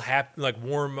 sweet little,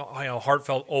 warm,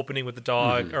 heartfelt opening with the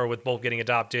dog, or with Bolt getting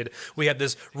adopted. We had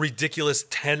this ridiculous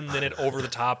 10-minute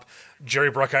over-the-top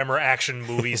Jerry Bruckheimer action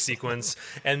movie sequence,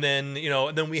 and then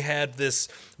then we had this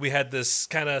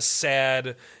kind of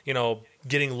sad,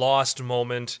 getting lost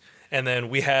moment, and then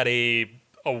we had a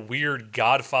weird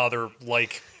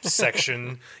Godfather-like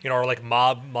section, or like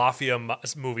mafia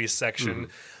movie section.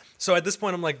 So at this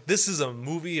point, I'm like, this is a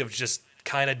movie of just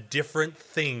kind of different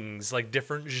things, like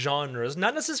different genres,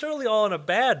 not necessarily all in a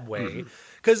bad way,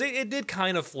 because it did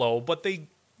kind of flow, but they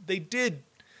did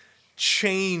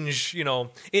change.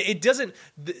 It doesn't,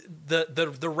 the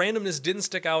randomness didn't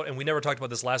stick out, and we never talked about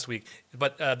this last week,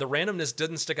 but the randomness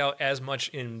didn't stick out as much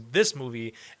in this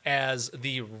movie as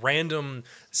the random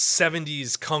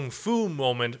 70s kung fu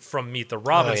moment from Meet the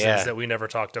Robinsons that we never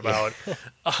talked about,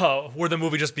 where the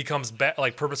movie just becomes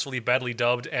purposefully badly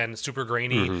dubbed and super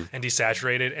grainy and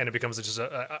desaturated, and it becomes just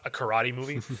a karate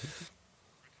movie.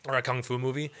 Or a kung fu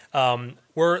movie,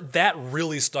 where that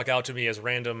really stuck out to me as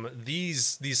random.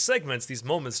 These segments, these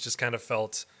moments, just kind of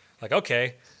felt like,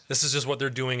 okay, this is just what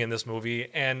they're doing in this movie.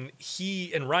 And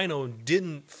he and Rhino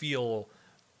didn't feel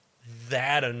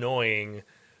that annoying,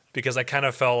 because I kind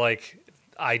of felt like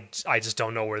I just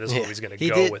don't know where this movie's going to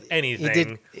go with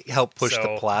anything. He did help push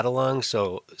the plot along,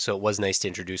 so it was nice to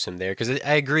introduce him there. Because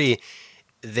I agree,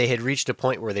 they had reached a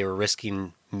point where they were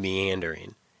risking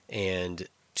meandering, and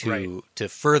to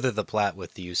further the plot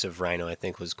with the use of Rhino, I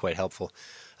think, was quite helpful.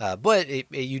 But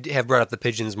you have brought up the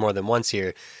pigeons more than once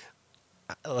here.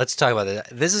 Let's talk about that.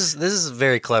 This is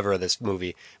very clever, this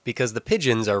movie, because the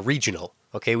pigeons are regional.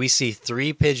 Okay, we see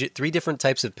three different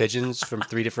types of pigeons from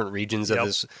three different regions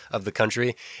of the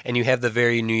country, and you have the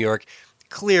very New York.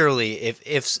 Clearly,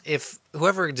 if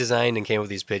whoever designed and came up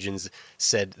with these pigeons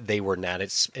said they were not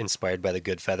inspired by the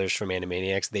good feathers from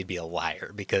Animaniacs, they'd be a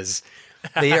liar, because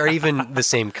they are even the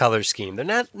same color scheme. They're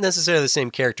not necessarily the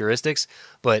same characteristics,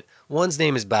 but one's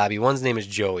name is Bobby, one's name is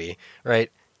Joey,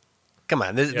 right? Come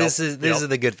on, this is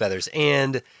the good feathers,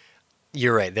 and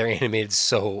you're right. They're animated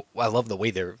so I love the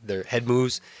way their head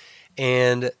moves,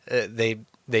 and they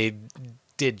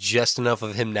did just enough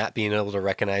of him not being able to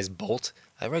recognize Bolt.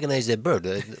 I recognize that bird.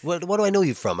 What do I know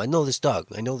you from? I know this dog.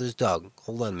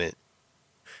 Hold on a minute.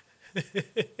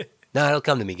 No, it'll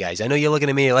come to me, guys. I know you're looking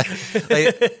at me like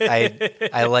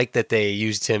I like that they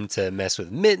used him to mess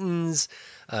with Mittens.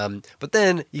 But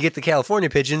then you get the California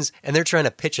pigeons, and they're trying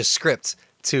to pitch a script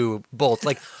to Bolt.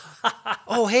 Like,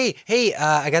 oh, hey,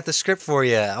 I got the script for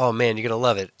you. Oh, man, you're going to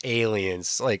love it.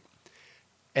 Aliens. Like,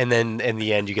 and then in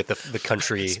the end, you get the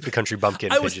country bumpkin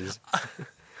pigeons.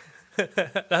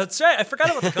 That's right. I forgot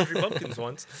about the country bumpkins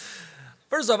once.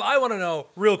 First off, I want to know,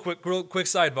 real quick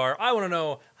sidebar, I want to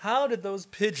know, how did those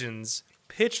pigeons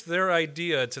pitch their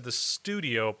idea to the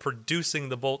studio producing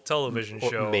the Bolt television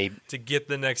show to get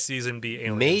the next season be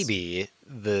aliens? Maybe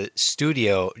the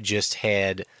studio just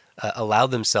had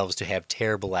allowed themselves to have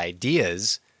terrible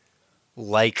ideas,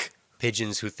 like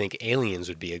pigeons who think aliens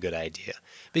would be a good idea.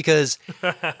 Because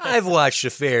I've watched a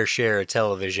fair share of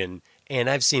television, And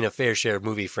I've seen a fair share of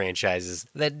movie franchises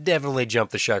that definitely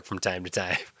jump the shark from time to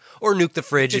time, or nuke the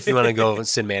fridge if you want to go in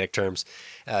cinematic terms.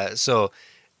 So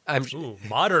I'm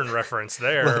modern reference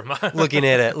there. looking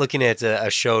at a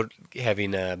show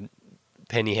having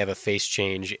Penny have a face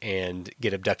change and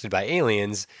get abducted by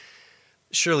aliens.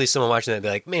 Surely someone watching that would be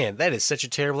like, man, that is such a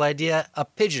terrible idea. A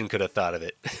pigeon could have thought of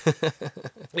it.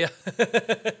 Yeah.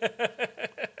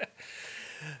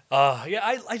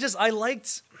 I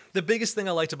liked, the biggest thing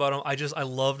I liked about them, I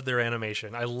loved their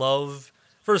animation.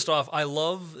 First off, I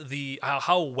love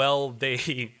how well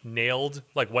they nailed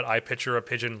like what I picture a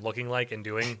pigeon looking like and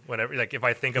doing whenever, like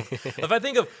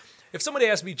if somebody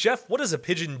asked me, Jeff, what does a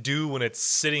pigeon do when it's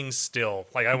sitting still?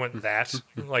 Like I went that,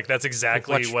 like that's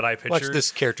exactly what I pictured. Watch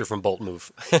this character from Bolt move.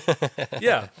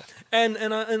 Yeah, and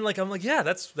like I'm like, yeah,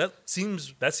 that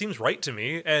seems right to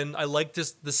me, and I like the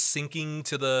syncing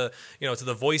to the to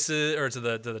the voices or to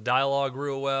the dialogue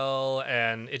real well,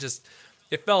 and it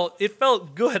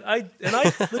felt good. I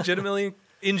legitimately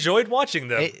enjoyed watching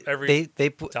them every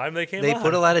time they came on. They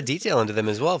put a lot of detail into them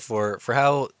as well for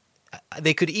how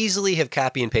they could easily have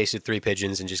copy and pasted 3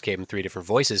 pigeons and just gave them 3 different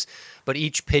voices, but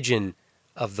each pigeon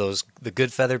of those, the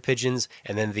good feather pigeons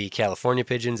and then the California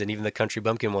pigeons and even the country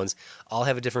bumpkin ones, all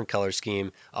have a different color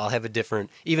scheme, all have a different,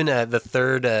 even the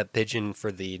third pigeon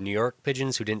for the New York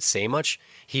pigeons who didn't say much,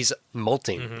 he's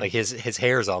molting. Mm-hmm. Like his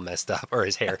hair is all messed up, or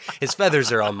his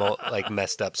feathers are all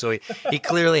messed up. So he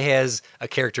clearly has a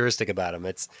characteristic about him.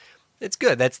 It's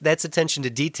good. That's attention to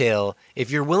detail. If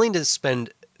you're willing to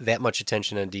spend that much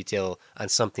attention on detail on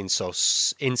something so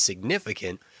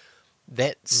insignificant,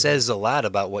 that says a lot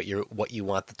about what you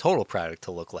want the total product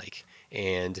to look like,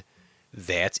 and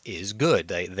that is good.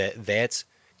 That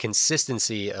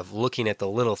consistency of looking at the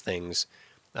little things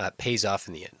pays off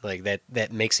in the end. Like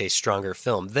that makes a stronger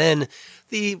film than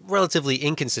the relatively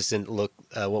inconsistent look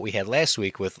what we had last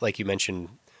week with, like you mentioned,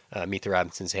 Meet the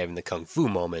Robinsons having the kung fu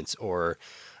moments, or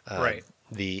right.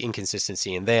 The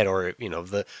inconsistency in that, or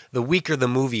the weaker the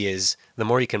movie is, the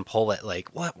more you can pull at, like,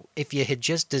 what if you had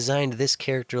just designed this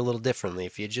character a little differently,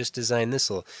 if you just designed this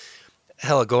little,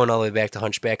 hell, going all the way back to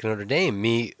Hunchback of Notre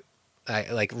Dame, I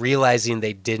like realizing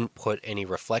they didn't put any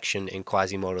reflection in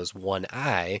Quasimodo's one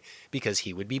eye because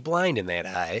he would be blind in that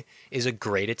eye is a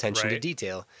great attention to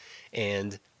detail,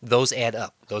 and those add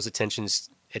up. Those attention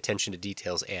to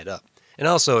details add up, and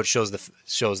also it shows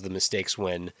the mistakes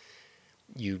when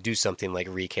you do something like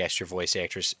recast your voice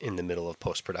actress in the middle of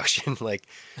post-production. Like,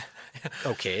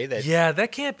 okay,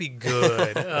 that can't be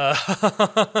good.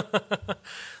 Like,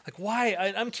 why?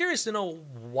 I'm curious to know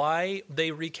why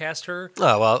they recast her.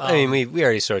 Oh well, I mean, we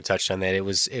already sort of touched on that. It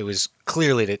was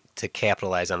clearly to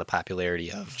capitalize on the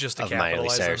popularity of Miley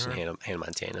Cyrus and Hannah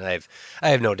Montana. I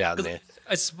have no doubt in that.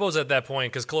 I suppose at that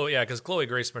point, because Chloe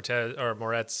Grace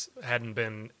Moretz hadn't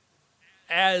been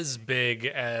as big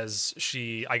as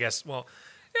she, I guess, well,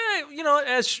 yeah,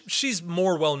 as she's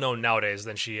more well known nowadays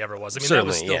than she ever was. I mean, certainly, that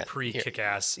was still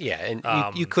pre-Kick-Ass. Yeah, and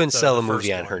you couldn't sell a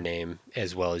movie on her name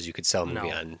as well as you could sell a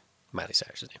movie on Miley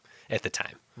Cyrus's name at the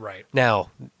time. Right.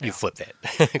 Now, you flip that.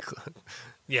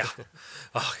 Yeah.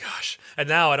 Oh, gosh. And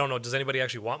now, I don't know, does anybody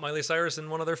actually want Miley Cyrus in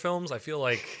one of their films? I feel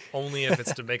like only if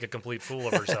it's to make a complete fool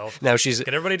of herself. Now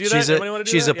Can everybody do that?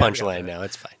 She's a punchline now.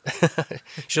 It's fine.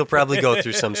 She'll probably go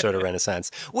through some sort of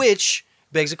renaissance, which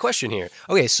begs a question here.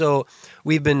 Okay, so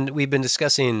we've been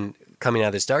discussing coming out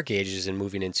of this Dark Ages and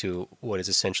moving into what is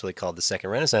essentially called the Second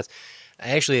Renaissance.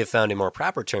 I actually have found a more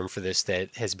proper term for this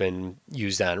that has been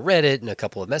used on Reddit and a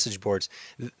couple of message boards.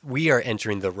 We are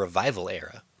entering the Revival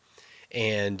era.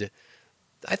 And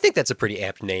I think that's a pretty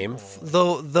apt name,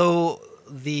 though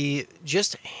the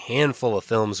just handful of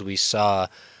films we saw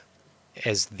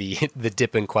as the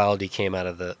dip in quality came out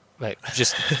of the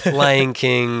just Lion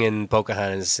King and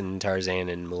Pocahontas and Tarzan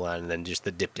and Mulan, and then just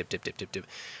the dip.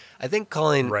 I think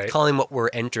calling what we're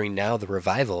entering now the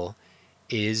Revival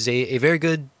is a very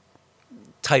good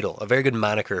title, a very good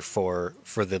moniker for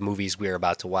the movies we're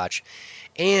about to watch.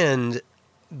 And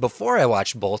before I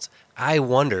watched Bolt, I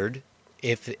wondered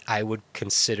if I would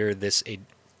consider this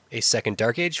a second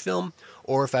Dark Age film,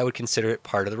 or if I would consider it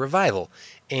part of the Revival.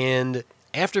 And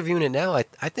after viewing it now,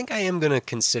 I think I am going to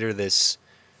consider this.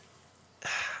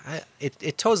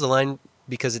 It toes the line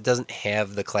because it doesn't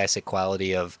have the classic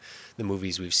quality of the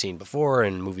movies we've seen before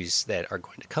and movies that are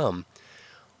going to come.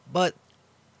 But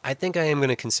I think I am going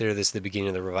to consider this the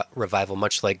beginning of the Revival,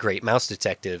 much like Great Mouse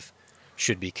Detective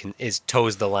should be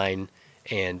toes the line.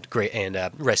 And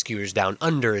Rescuers Down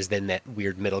Under is then that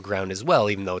weird middle ground as well,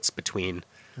 even though it's between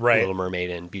Little Mermaid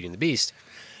and Beauty and the Beast,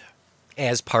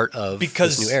 as part of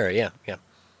this new era. Yeah.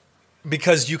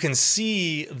 Because you can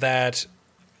see that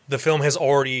the film has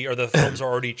already, or the films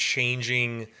are already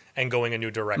changing and going a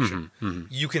new direction.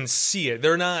 You can see it.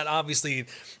 They're not obviously.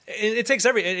 It takes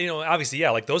obviously,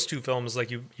 yeah. Like those two films,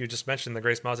 like you just mentioned, The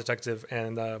Grace Mouse Detective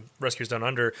and Rescuers Down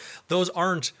Under. Those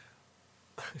aren't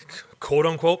quote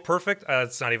unquote perfect.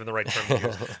 It's not even the right term to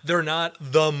use. They're not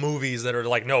the movies that are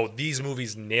like, no, these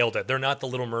movies nailed it. They're not The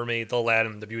Little Mermaid, The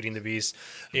Aladdin, The Beauty and the Beast.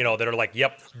 That are like,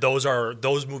 yep,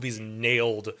 those movies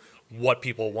nailed what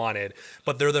people wanted,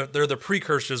 but they're the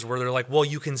precursors where they're like, well,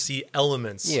 you can see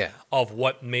elements of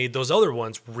what made those other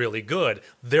ones really good.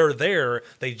 They're there.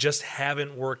 They just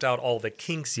haven't worked out all the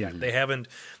kinks yet. They haven't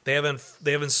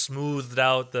smoothed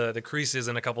out the creases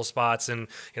in a couple spots. And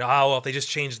well, if they just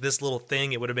changed this little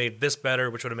thing, it would have made this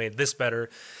better, which would have made this better.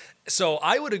 So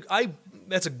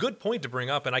that's a good point to bring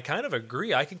up, and I kind of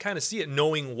agree. I can kind of see it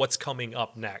knowing what's coming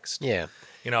up next. Yeah.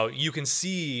 You can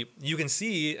see,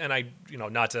 and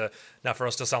not for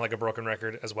us to sound like a broken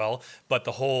record as well, but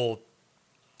the whole,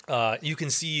 you can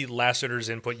see Lasseter's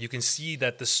input. You can see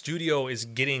that the studio is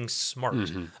getting smart.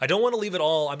 I don't want to leave it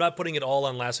all. I'm not putting it all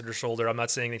on Lasseter's shoulder. I'm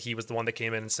not saying that he was the one that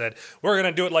came in and said, we're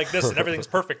going to do it like this and everything's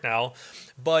perfect now.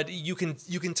 But you can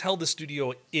tell the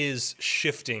studio is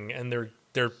shifting, and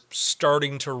they're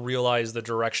starting to realize the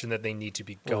direction that they need to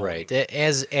be going. Right.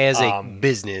 As a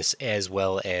business, as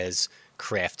well as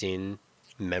crafting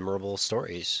memorable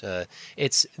stories. Are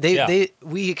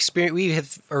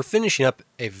finishing up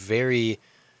a very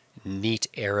neat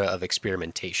era of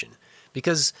experimentation,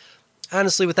 because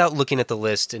honestly, without looking at the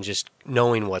list and just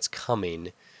knowing what's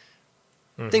coming,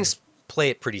 things play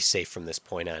it pretty safe from this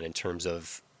point on in terms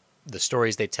of the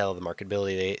stories they tell, the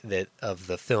marketability of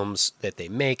the films that they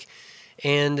make.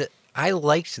 And I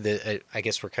liked I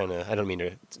guess we're kind of, I don't mean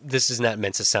to, this is not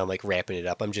meant to sound like wrapping it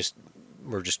up.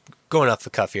 We're just going off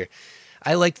the cuff here.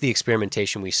 I liked the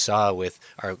experimentation we saw with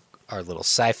our little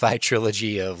sci-fi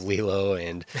trilogy of Lilo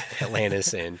and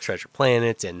Atlantis and Treasure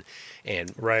Planet and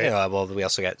right. Well, we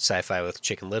also got sci-fi with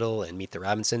Chicken Little and Meet the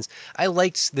Robinsons. I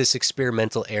liked this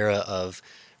experimental era of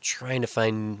trying to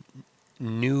find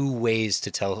new ways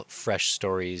to tell fresh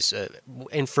stories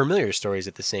and familiar stories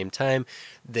at the same time.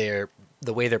 The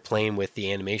way they're playing with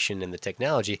the animation and the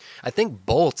technology. I think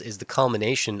Bolt is the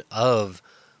culmination of,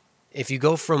 if you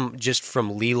go from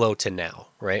Lilo to now,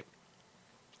 right?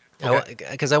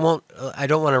 Because I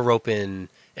don't want to rope in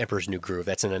Emperor's New Groove.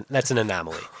 That's an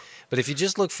anomaly. But if you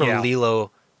just look from Lilo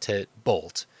to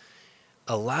Bolt,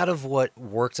 a lot of what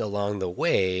worked along the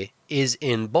way is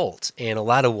in Bolt, and a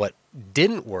lot of what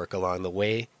didn't work along the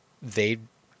way, they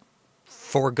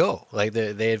forego. Like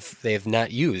they have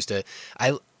not used.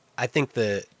 I think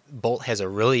the Bolt has a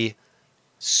really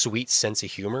sweet sense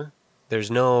of humor. There's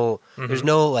no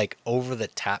like over the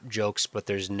top jokes, but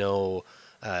there's no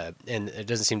and it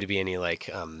doesn't seem to be any like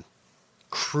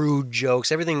crude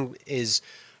jokes. Everything is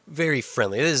very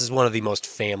friendly. This is one of the most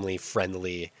family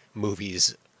friendly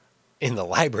movies in the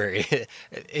library.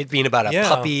 It being about a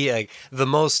puppy, like the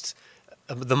most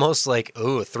like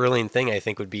thrilling thing I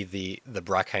think would be the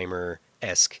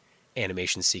Bruckheimer-esque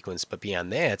animation sequence. But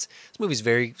beyond that, this movie's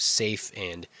very safe,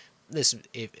 and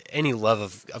if any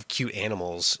love of cute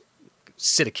animals,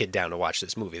 sit a kid down to watch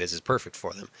this movie. This is perfect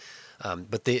for them.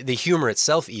 But the humor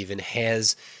itself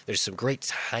there's some great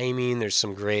timing. There's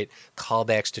some great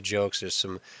callbacks to jokes. There's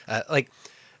some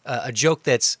a joke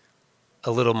that's a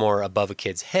little more above a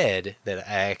kid's head that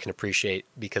I can appreciate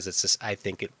because it's just, I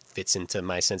think it fits into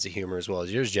my sense of humor as well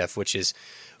as yours, Jeff, which is,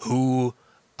 who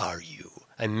are you?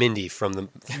 I'm Mindy from the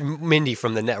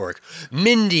network.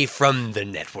 Mindy from the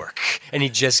network. And he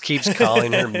just keeps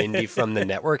calling her Mindy from the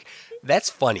network.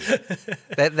 That's funny.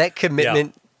 That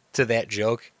commitment to that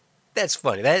joke, that's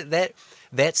funny. That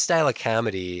style of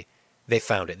comedy, they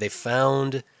found it. They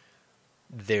found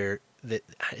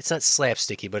it's not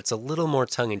slapsticky, but it's a little more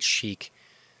tongue-in-cheek,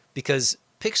 because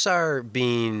Pixar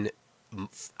being,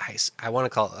 I want to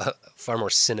call it far more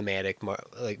cinematic,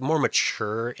 more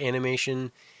mature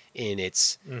animation in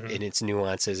its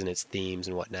nuances and its themes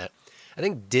and whatnot. I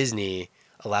think Disney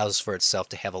allows for itself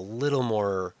to have a little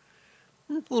more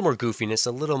goofiness,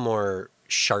 a little more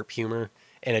sharp humor,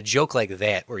 and a joke like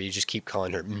that where you just keep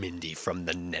calling her Mindy from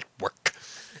the network.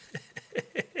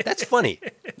 That's funny,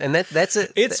 and that's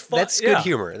good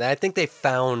humor. I think they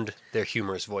found their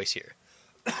humorous voice here.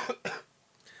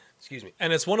 Excuse me.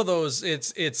 And it's one of those.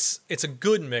 It's a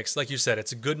good mix, like you said.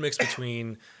 It's a good mix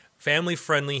between family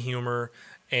friendly humor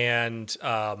and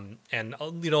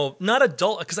not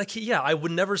adult, because I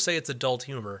would never say it's adult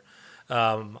humor.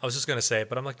 I was just gonna say it,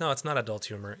 but I'm like, no, it's not adult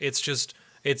humor.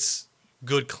 It's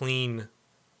good, clean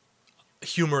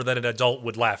humor that an adult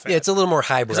would laugh at. Yeah, it's a little more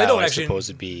highbrow, I suppose,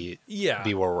 would be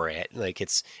where we're at. Like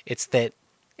it's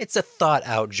it's a thought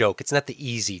out joke. It's not the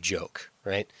easy joke,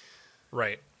 right?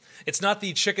 Right. It's not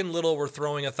the Chicken Little, we're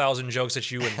throwing 1,000 jokes at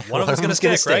you and one One of them's of going them's to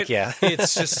gonna stick, right? stick,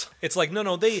 yeah. It's like,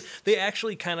 no, they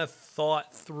actually kind of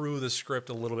thought through the script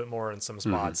a little bit more in some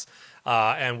spots.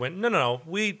 And went, no,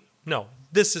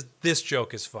 this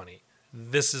joke is funny.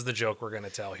 This is the joke we're going to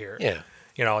tell here. Yeah.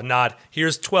 You know, not,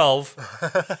 here's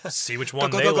 12, see which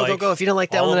one they like. Go. If you don't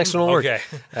like that one, the next one will work.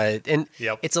 Okay. And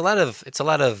Yep. it's a lot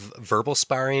of verbal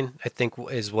sparring, I think,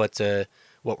 is what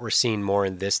we're seeing more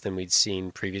in this than we'd seen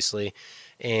previously.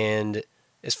 And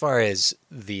as far as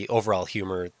the overall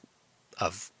humor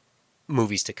of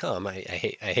movies to come, I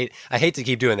hate to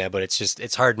keep doing that, but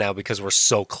it's hard now because we're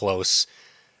so close.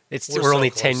 We're so only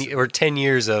close. 10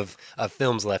 years of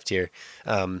films left here.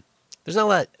 There's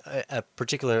not a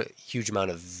particular huge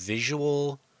amount of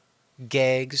visual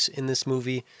gags in this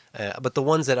movie, but the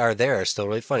ones that are there are still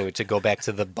really funny. To go back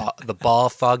to the ball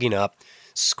fogging up,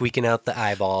 squeaking out the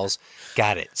eyeballs,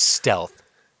 got it, stealth,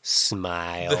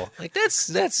 smile, like that's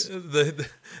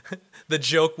The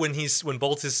joke when he's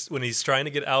trying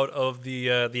to get out of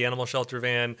the animal shelter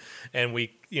van, and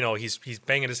he's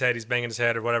banging his head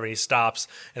or whatever, and he stops,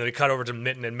 and then we cut over to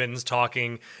Mitten, and Mitten's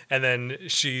talking, and then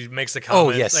she makes a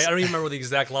comment. Oh, yes. Like, I don't even remember the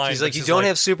exact line. She's but like, you don't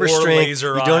have super "Or strength,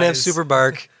 laser you don't have eyes, super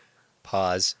bark,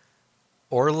 pause,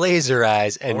 or laser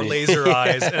eyes, and or laser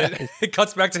eyes," and it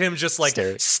cuts back to him just like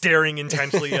Stare. staring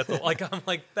intently at the. Like, I'm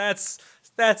like, that's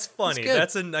funny. good.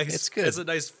 That's a nice. It's good. That's a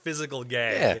nice physical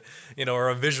gag, or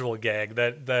a visual gag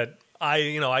that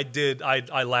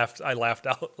I laughed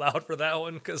out loud for that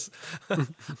one because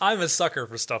I'm a sucker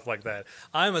for stuff like that.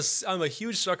 I'm a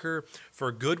huge sucker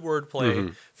for good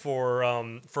wordplay,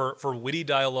 for witty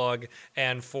dialogue,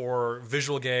 and for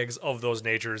visual gags of those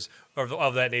natures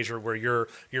of that nature where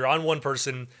you're on one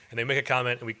person and they make a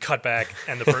comment and we cut back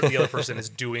and the other person is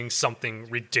doing something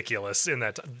ridiculous in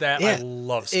that. I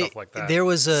love stuff like that.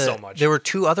 So much. There were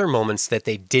two other moments that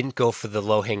they didn't go for the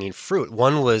low hanging fruit.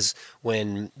 One was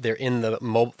when they're in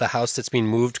the house that's being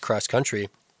moved cross country,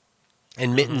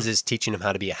 and Mittens is teaching him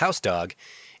how to be a house dog,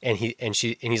 and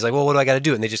he's like, well, what do I got to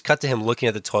do? And they just cut to him looking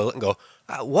at the toilet and go,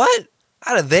 what?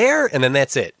 Out of there? And then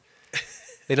that's it.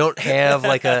 They don't have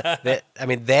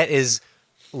that is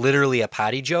literally a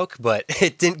potty joke, but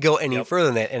it didn't go any further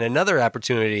than that. And another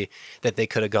opportunity that they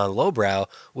could have gone lowbrow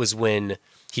was when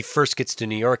he first gets to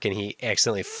New York and he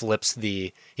accidentally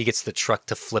he gets the truck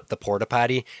to flip the porta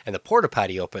potty and the porta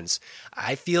potty opens.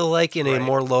 I feel like in a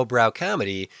more lowbrow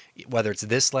comedy, whether it's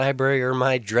this library or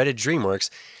my dreaded DreamWorks,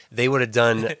 they would have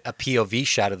done a POV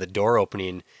shot of the door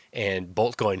opening and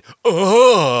Bolt going,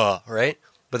 oh, right?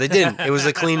 But they didn't. It was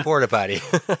a clean porta potty.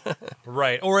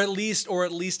 Right. Or at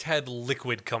least had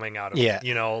liquid coming out of it.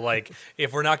 Yeah. Like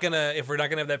if we're not gonna have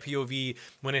that POV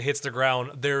when it hits the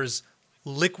ground, there's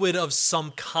liquid of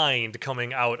some kind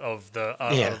coming out of the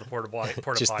porta potty.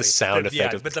 Just the sound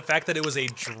effect. Yeah, but the fact that it was a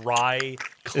dry,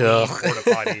 clean porta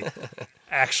potty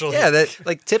actually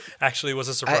actually was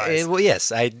a surprise.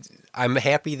 Yes, I'm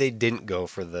happy they didn't go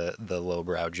for the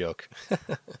lowbrow joke.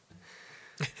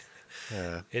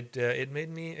 It made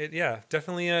me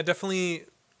definitely.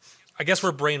 I guess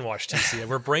we're brainwashed, TC.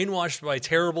 We're brainwashed by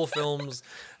terrible films.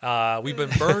 We've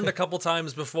been burned a couple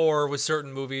times before with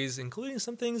certain movies, including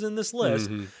some things in this list.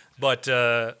 But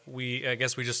I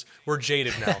guess we're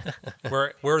jaded now.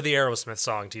 We're the Aerosmith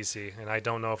song, TC, and I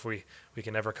don't know if we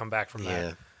can ever come back from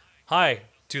that. Hi.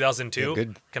 2002. Yeah,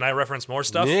 good. Can I reference more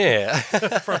stuff? Yeah.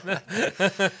 From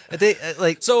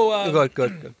that? So go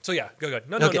ahead. So yeah, go ahead.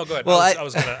 No, Okay. go ahead. Well, I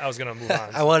was gonna move on.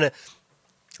 I want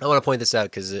to point this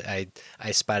out because I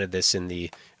spotted this in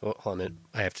the. Well, hold on,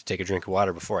 I have to take a drink of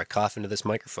water before I cough into this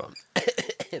microphone.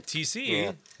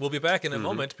 TC will be back in a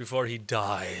moment before he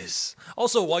dies.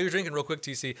 Also, while you're drinking, real quick,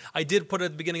 TC, I did put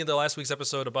at the beginning of the last week's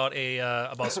episode about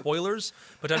about spoilers,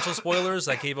 potential spoilers.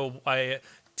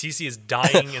 TC is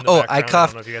dying in the background. I coughed. I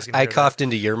don't know if you guys can I hear coughed that.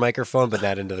 into your microphone, but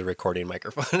not into the recording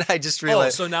microphone. I just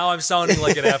realized. So now I'm sounding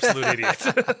like an absolute idiot.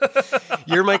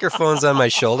 Your microphone's on my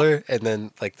shoulder, and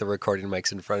then like the recording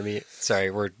mic's in front of me.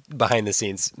 Sorry, we're behind the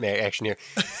scenes action here.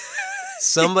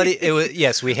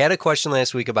 We had a question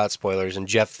last week about spoilers, and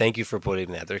Jeff, thank you for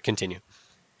putting that there. Continue.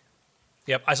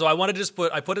 Yep. So I wanted to just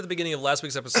put at the beginning of last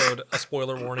week's episode a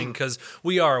spoiler warning because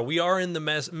we are in the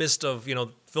midst of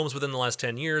films within the last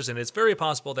 10 years, and it's very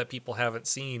possible that people haven't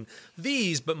seen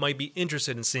these but might be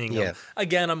interested in seeing them.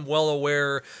 Again, I'm well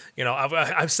aware.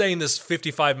 I'm saying this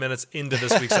 55 minutes into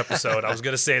this week's episode. I was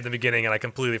going to say at the beginning, and I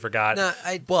completely forgot.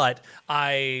 But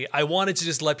I wanted to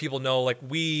just let people know, like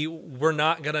we're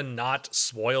not gonna not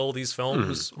spoil these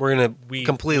films. We're gonna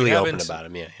completely open about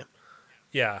them. Yeah.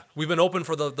 Yeah, we've been open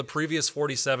for the previous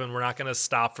 47. We're not going to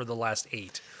stop for the last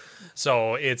 8.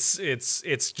 So it's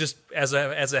just as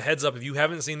a heads up, if you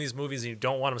haven't seen these movies and you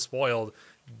don't want them spoiled,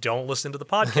 don't listen to the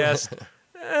podcast.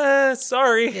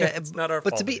 Sorry, Yeah, it's not our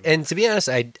but fault. to be honest,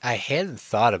 I hadn't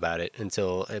thought about it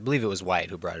until I believe it was Wyatt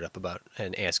who brought it up about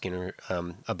and asking her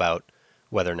about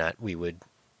whether or not we would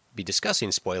be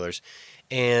discussing spoilers,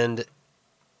 and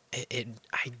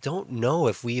I don't know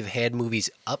if we've had movies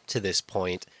up to this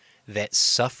point that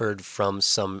suffered from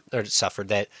some or suffered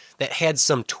that had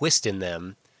some twist in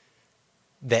them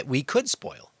that we could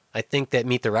spoil. I think that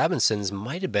Meet the Robinsons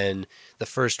might have been the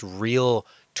first real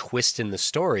twist in the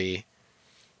story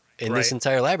in this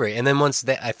entire library. And then once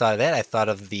that I thought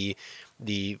of the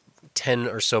 10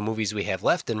 or so movies we have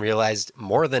left and realized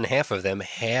more than half of them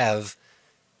have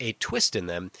a twist in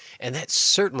them. And that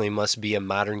certainly must be a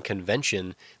modern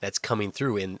convention that's coming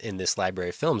through in this library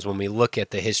of films. When we look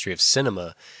at the history of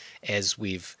cinema, as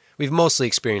we've mostly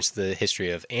experienced the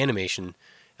history of animation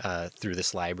through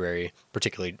this library,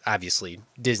 particularly, obviously,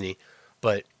 Disney.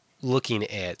 But looking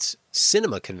at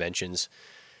cinema conventions,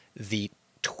 the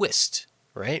twist,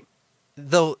 right?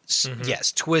 Though,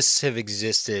 yes, twists have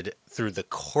existed through the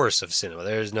course of cinema.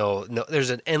 There's there's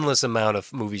an endless amount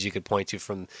of movies you could point to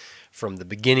from the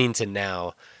beginning to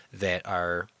now that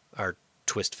are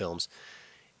twist films.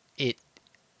 It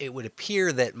would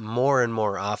appear that more and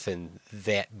more often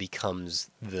that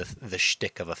becomes the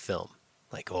shtick of a film.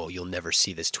 Like, oh, you'll never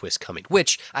see this twist coming.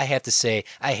 Which, I have to say,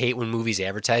 I hate when movies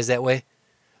advertise that way.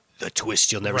 The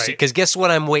twist you'll never see. Because guess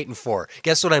what I'm waiting for?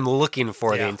 Guess what I'm looking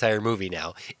for the entire movie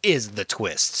now? Is the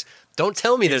twist. Don't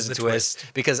tell me there's a twist.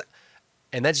 Because,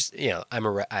 and that's,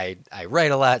 I write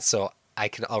a lot, so I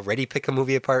can already pick a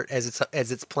movie apart as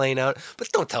it's playing out.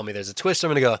 But don't tell me there's a twist. I'm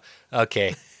going to go,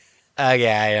 okay, I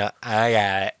got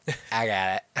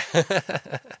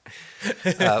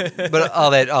it. But all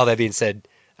that being said,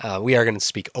 we are going to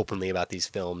speak openly about these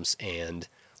films, and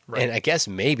I guess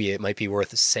maybe it might be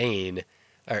worth saying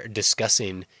or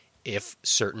discussing if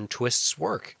certain twists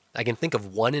work. I can think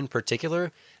of one in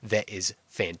particular that is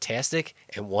fantastic,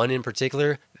 and one in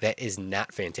particular that is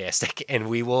not fantastic, and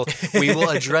we will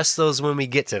address those when we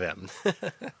get to them.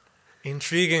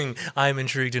 Intriguing. I'm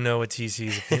intrigued to know what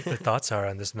TC's thoughts are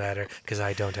on this matter, because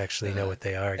I don't actually know what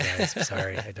they are, guys.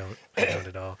 Sorry, I don't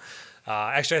at all.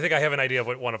 Actually, I think I have an idea of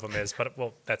what one of them is, but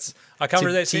that's a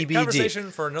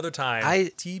conversation for another time.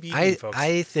 TBD, folks.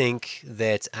 I think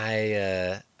that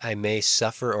I may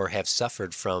suffer or have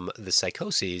suffered from the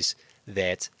psychoses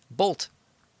that Bolt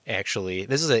actually.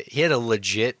 He had a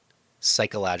legit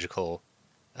psychological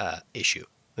issue.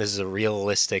 This is a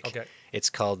realistic. Okay. It's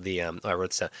called I wrote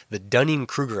this down. The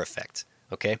Dunning-Kruger effect.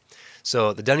 Okay,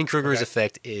 so the Dunning-Kruger's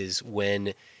effect is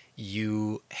when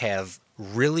you have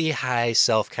really high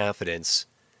self-confidence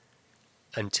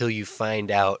until you find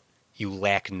out you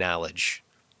lack knowledge.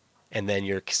 And then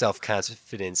your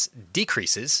self-confidence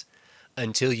decreases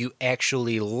until you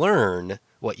actually learn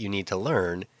what you need to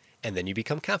learn, and then you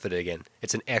become confident again.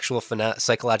 It's an actual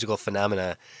psychological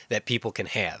phenomena that people can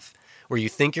have, where you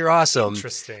think you're awesome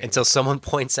until someone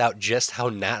points out just how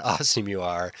not awesome you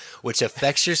are, which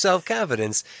affects your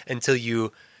self-confidence until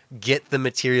you get the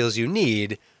materials you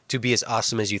need to be as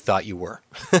awesome as you thought you were.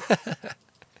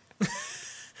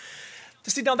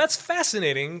 See, now that's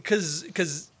fascinating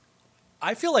because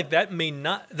I feel like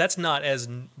that's not as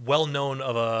well known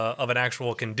of an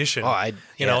actual condition.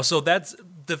 So that's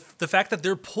the fact that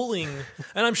they're pulling,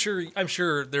 and I'm sure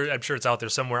it's out there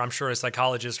somewhere. I'm sure a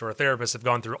psychologist or a therapist have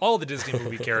gone through all the Disney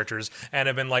movie characters and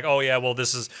have been like, oh yeah, well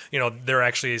this is, they're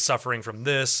actually suffering from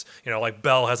this. Like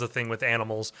Belle has a thing with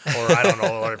animals, or I don't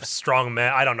know, or strong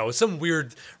men. I don't know, some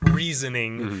weird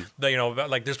reasoning that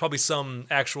like there's probably some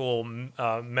actual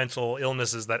mental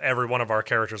illnesses that every one of our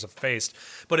characters have faced.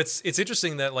 But it's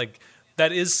interesting that like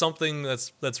that is something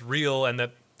that's real and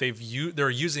that they're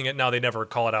using it now. They never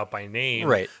call it out by name,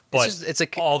 right?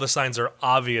 But all the signs are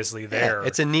obviously there. Yeah,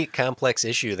 it's a neat, complex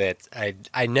issue that I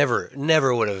never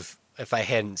would have, if I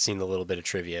hadn't seen a little bit of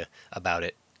trivia about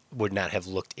it, would not have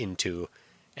looked into,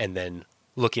 and then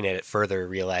looking at it further,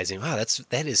 realizing, wow,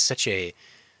 that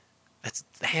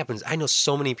happens. I know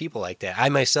so many people like that. I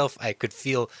myself, I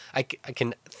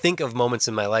can think of moments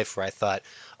in my life where I thought,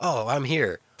 oh, I'm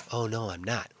here. Oh no, I'm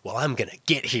not. Well, I'm gonna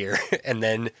get here, and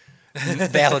then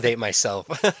validate myself.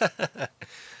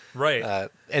 Right.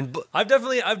 And I've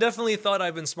definitely thought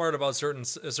I've been smart about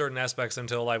certain aspects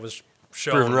until I was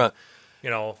shown proven wrong.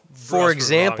 For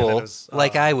example,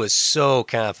 I was so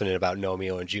confident about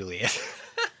Romeo and Juliet.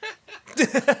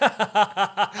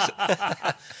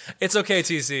 It's okay,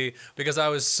 TC, because I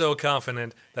was so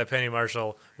confident that Penny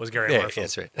Marshall was Gary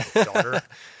Marshall's that's right. daughter.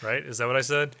 Right? Is that what I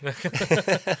said?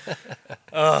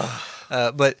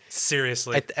 But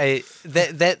Seriously.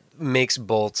 that makes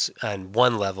Bolt on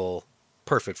one level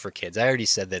perfect for kids. I already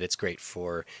said that it's great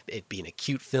for it being a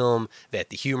cute film, that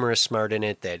the humor is smart in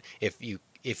it, that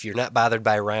if you're not bothered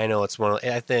by Rhino, I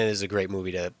think it is a great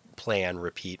movie to play on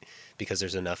repeat because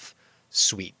there's enough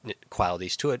sweet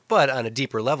qualities to it. But on a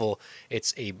deeper level,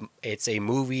 it's a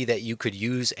movie that you could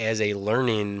use as a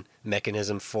learning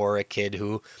mechanism for a kid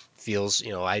who feels,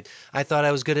 I thought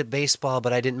I was good at baseball,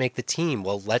 but I didn't make the team.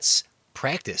 Well, let's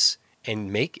practice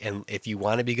and if you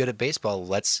want to be good at baseball,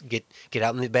 let's get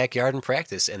out in the backyard and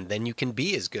practice, and then you can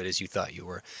be as good as you thought you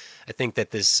were. I think that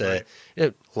this,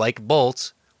 like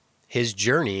Bolt, his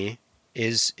journey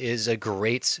is a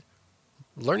great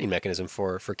learning mechanism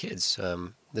for kids.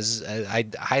 I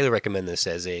highly recommend this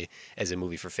as a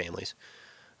movie for families.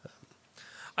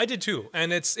 I did too,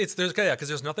 and it's there's because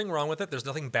there's nothing wrong with it. There's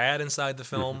nothing bad inside the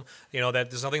film.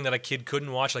 That there's nothing that a kid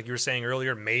couldn't watch. Like you were saying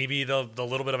earlier, maybe the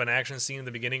little bit of an action scene in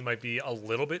the beginning might be a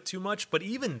little bit too much, but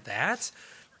even that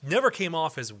never came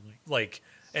off as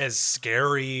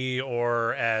scary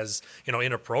or as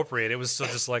inappropriate. It was still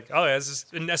just like, oh,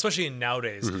 and especially in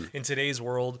nowadays, in today's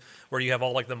world where you have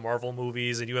all like the Marvel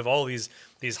movies and you have all these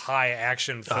high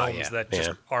action films that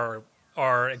just are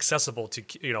accessible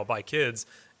to by kids.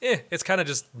 It's kind of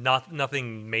just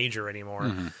nothing major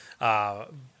anymore.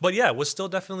 But yeah, it was still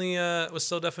definitely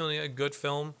a good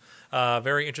film.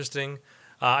 Very interesting.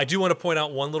 I do want to point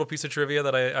out one little piece of trivia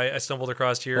that I stumbled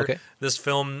across here. Okay. This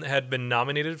film had been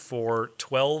nominated for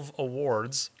 12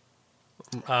 awards.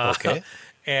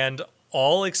 And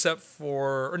all except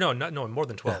for... No, more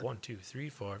than 12. 1, 2, 3,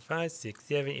 4, 5, 6,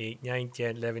 7, 8, 9,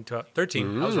 10, 11, 12,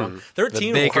 13. I was wrong.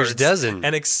 13 the Baker's awards. dozen.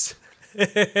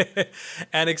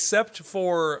 And except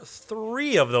for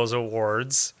 3 of those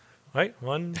awards... Right?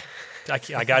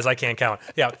 Guys, I can't count.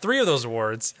 Yeah, 3 of those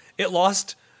awards, it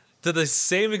lost to the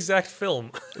same exact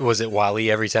film. Was it WALL-E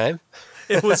every time?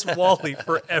 It was WALL-E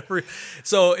for every...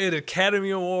 So an Academy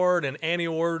Award, an Annie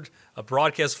Award, a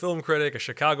Broadcast Film Critic, a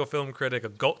Chicago Film Critic,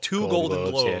 two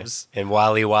Golden Globes. Yeah. And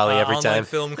WALL-E every online time.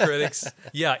 Film Critics.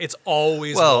 Yeah, it's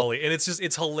always WALL-E. And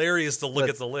it's hilarious to look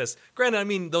at the list. Granted, I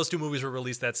mean, those 2 movies were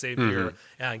released that same year.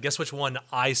 And guess which one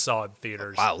I saw in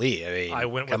theaters? WALL-E. I mean, I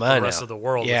went with the rest of the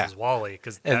world, which was WALL-E,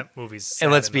 because that movie's sad.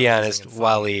 And let's be honest,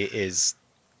 WALL-E is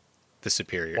the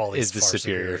superior. WALL-E's is the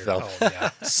superior film. Oh,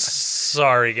 yeah.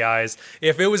 Sorry, guys.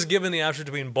 If it was given the option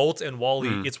between Bolt and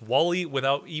WALL-E, it's WALL-E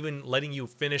without even letting you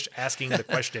finish asking the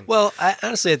question. Well, I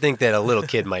think that a little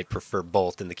kid might prefer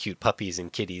Bolt and the cute puppies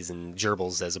and kitties and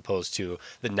gerbils as opposed to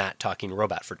the not talking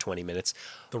robot for 20 minutes.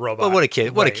 The robot. But what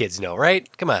do kids know, right?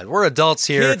 Come on, we're adults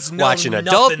here Kids know watching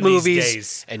adult nothing movies these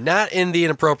days. and not in the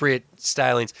inappropriate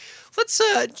stylings. Let's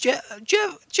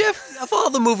Jeff, of all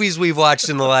the movies we've watched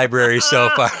in the library so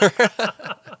far,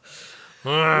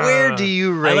 where do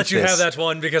you rank I let you this? have that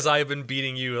one because I have been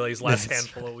beating you these last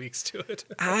handful of weeks to it.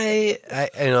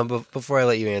 Before I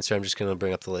let you answer, I'm just going to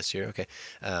bring up the list here. Okay,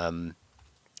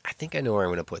 I think I know where I'm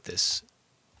going to put this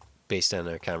based on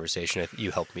our conversation.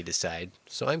 You helped me decide,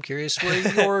 so I'm curious where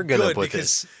you're going to put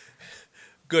this.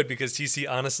 Good, because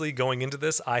TC, honestly, going into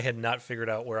this, I had not figured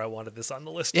out where I wanted this on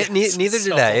the list. Yeah, neither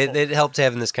did I. It helped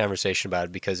having this conversation about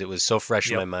it because it was so fresh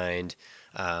in my mind,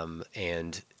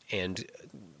 and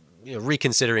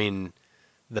reconsidering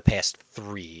the past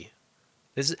 3.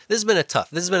 This has been a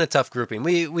tough grouping.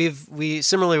 We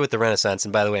similarly with the Renaissance,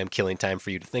 and by the way, I'm killing time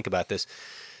for you to think about this.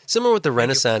 Similar with the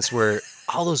Renaissance, where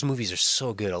all those movies are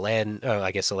so good. Aladdin,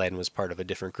 I guess Aladdin was part of a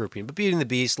different grouping, but Beauty and the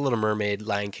Beast, Little Mermaid,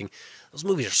 Lion King, those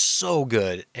movies are so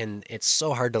good, and it's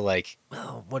so hard to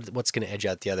what's going to edge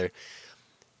out the other.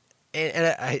 And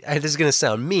I this is going to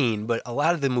sound mean, but a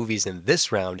lot of the movies in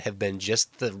this round have been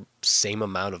just the same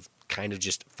amount of kind of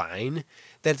just fine.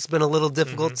 That's been a little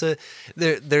difficult to.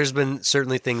 There's been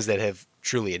certainly things that have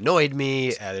truly annoyed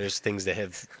me. There's things that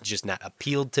have just not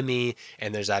appealed to me,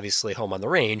 and there's obviously Home on the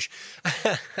Range.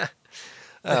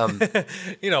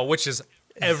 Which is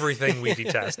everything we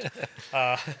detest.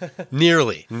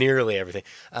 Nearly everything.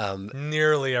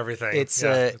 Nearly everything. That's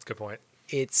a good point.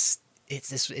 It's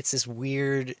this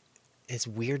weird. It's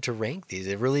weird to rank these.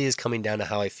 It really is coming down to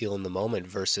how I feel in the moment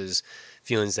versus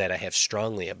feelings that I have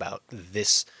strongly about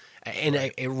this. And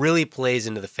it really plays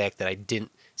into the fact that I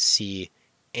didn't see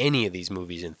any of these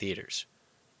movies in theaters.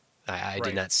 I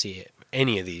did not see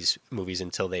any of these movies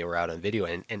until they were out on video,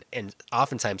 and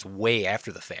oftentimes way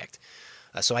after the fact.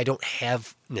 So I don't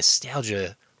have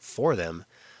nostalgia for them.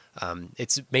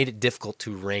 It's made it difficult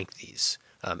to rank these,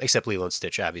 except Lilo and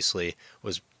Stitch, obviously,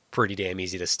 was pretty damn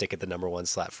easy to stick at the number 1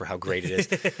 slot for how great it is.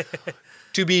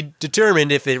 To be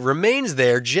determined if it remains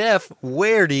there. Jeff,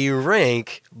 where do you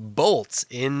rank Bolt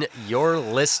in your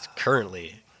list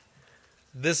currently?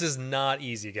 This is not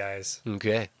easy, guys.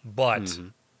 Okay. But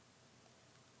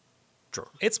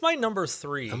it's my number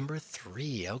 3. Number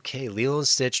 3. Okay. Lilo and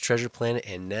Stitch, Treasure Planet,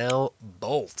 and now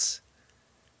Bolt.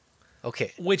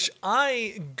 Okay. Which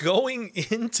going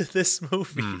into this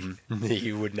movie,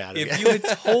 You would not have. if you had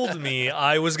told me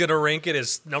I was going to rank it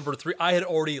as number 3, I had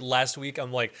already, last week,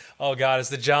 I'm like, oh God, it's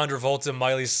the John Travolta,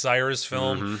 Miley Cyrus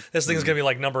film. This thing's going to be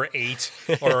like number 8.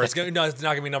 Or it's not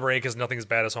going to be number 8 because nothing as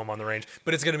bad as Home on the Range.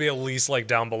 But it's going to be at least like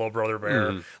down below Brother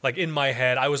Bear. Like in my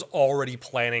head, I was already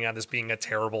planning on this being a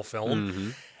terrible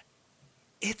film.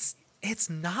 It's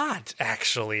not,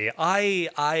 actually.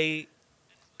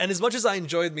 And as much as I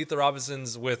enjoyed Meet the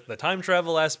Robinsons with the time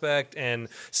travel aspect and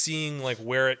seeing like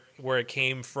where it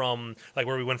came from, like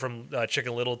where we went from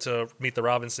Chicken Little to Meet the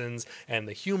Robinsons and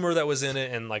the humor that was in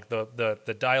it and like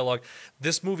the dialogue,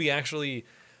 this movie actually,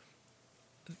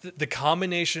 the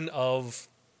combination of,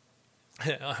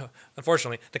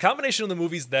 unfortunately, the combination of the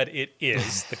movies that it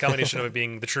is, the combination of it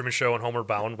being The Truman Show and Homeward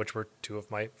Bound, which were 2 of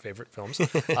my favorite films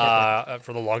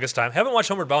for the longest time. Haven't watched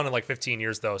Homeward Bound in like 15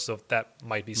 years though, so that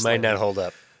might be Might not hold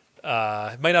up.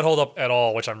 Might not hold up at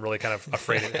all, which I'm really kind of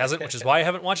afraid it hasn't, which is why I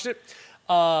haven't watched it.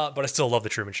 But I still love The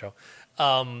Truman Show.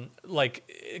 Like,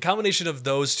 a combination of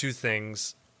those 2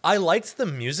 things. I liked the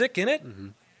music in it.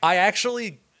 I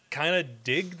actually kind of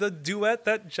dig the duet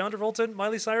that John Travolta and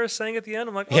Miley Cyrus sang at the end.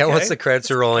 I'm like, okay. Yeah, once the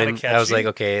credits are rolling, I was like, catchy.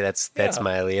 okay, that's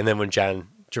Miley. And then when John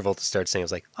Travolta started singing, I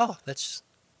was like, oh, that's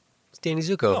Danny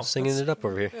Zuko singing it up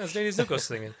over here. Yeah, it's Danny Zuko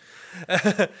singing.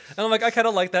 And I'm like, I kind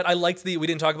of like that. I liked we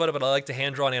didn't talk about it, but I liked the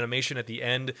hand-drawn animation at the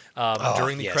end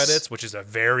during the credits, which is a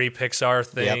very Pixar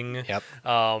thing. Yep.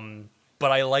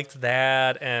 But I liked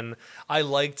that, and I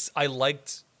liked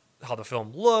how the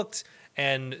film looked.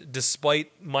 And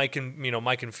despite my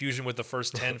confusion with the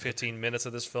first 10, 15 minutes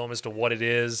of this film as to what it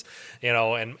is,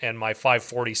 and my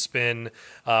 540 spin,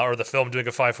 or the film doing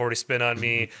a 540 spin on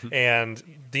me, and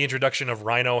the introduction of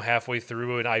Rhino halfway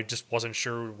through, and I just wasn't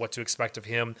sure what to expect of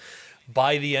him.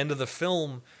 By the end of the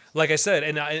film, like I said,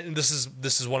 and this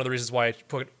is one of the reasons why I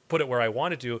put it where I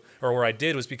wanted to, or where I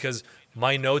did, was because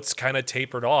my notes kind of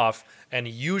tapered off. And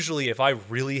usually if I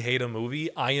really hate a movie,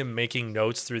 I am making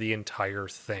notes through the entire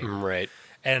thing. Right.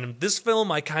 And this film,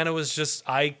 I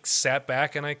sat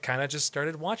back and I kind of just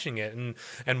started watching it.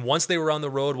 And once they were on the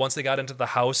road, once they got into the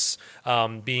house,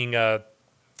 being shipped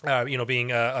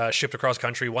across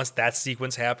country, once that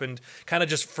sequence happened, kind of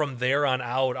just from there on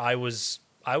out, I was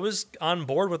on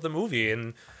board with the movie.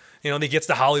 And and he gets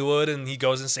to Hollywood and he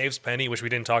goes and saves Penny, which we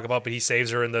didn't talk about, but he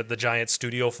saves her in the giant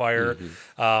studio fire.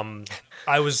 I'm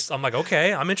like,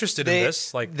 okay, I'm interested in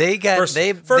this. Like they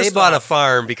bought a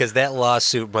farm because that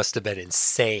lawsuit must have been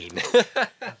insane.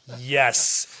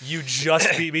 Yes, you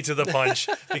just beat me to the punch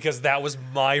because that was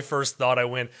my first thought. I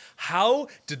went, how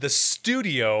did the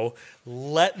studio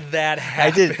let that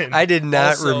happen? I did not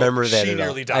also, remember that she at all.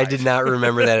 nearly died. I did not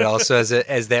remember that at all. So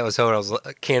as that was going,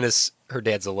 Candace, her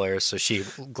dad's a lawyer, so she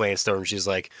glanced over and she's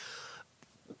like,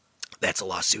 "That's a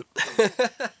lawsuit."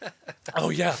 Oh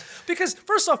yeah, because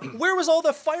first off, where was all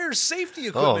the fire safety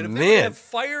equipment? Oh, If man. they had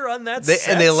fire on that set,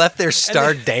 And they left their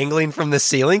star dangling from the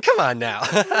ceiling. Come on now.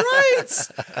 right?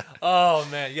 Oh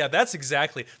man, yeah, that's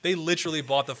exactly. They literally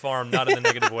bought the farm, not in the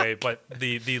negative way, but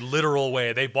the literal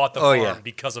way. They bought the farm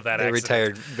because of that They accident.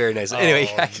 retired very nicely. Anyway,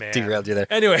 I man. derailed you there.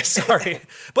 Anyway, sorry,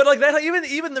 but like that,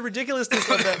 even the ridiculousness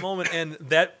of that moment and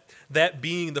that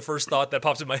being the first thought that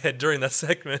popped in my head during that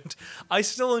segment, I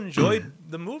still enjoyed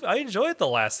the movie. I enjoyed the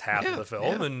last half of the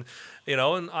film, and it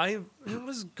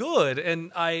was good.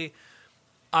 And I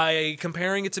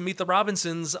comparing it to Meet the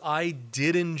Robinsons, I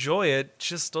did enjoy it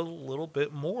just a little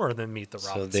bit more than Meet the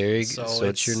Robinsons. So there you go. So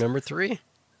it's your number 3.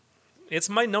 It's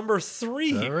my number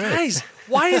 3, All right. guys.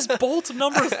 Why is Bolt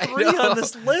number 3 on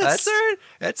this list?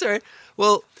 That's all right.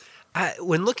 Well,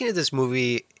 when looking at this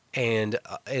movie. And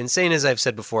saying, as I've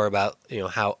said before, about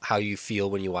how you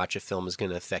feel when you watch a film is going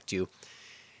to affect you.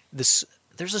 There's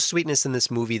a sweetness in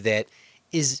this movie that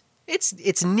is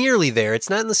it's nearly there. It's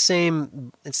not in the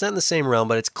same realm,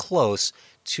 but it's close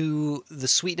to the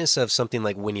sweetness of something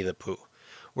like Winnie the Pooh,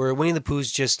 where Winnie the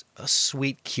Pooh's just a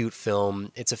sweet, cute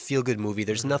film. It's a feel good movie.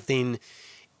 There's nothing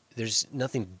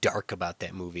dark about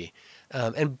that movie,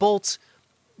 and Bolt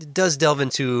does delve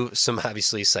into some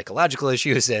obviously psychological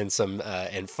issues and some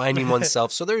and finding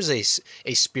oneself. So there's a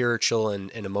spiritual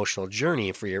and emotional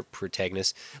journey for your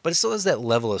protagonist, but it still has that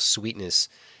level of sweetness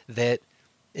that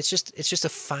it's just a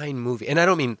fine movie. And I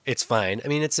don't mean it's fine. I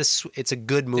mean it's a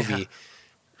good movie. Yeah.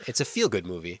 It's a feel good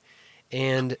movie.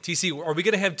 And TC, are we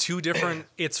gonna have 2 different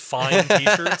 "it's fine"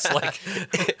 T-shirts?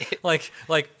 like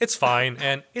it's fine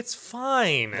and it's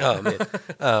fine. Oh man,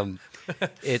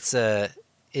 it's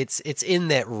it's in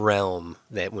that realm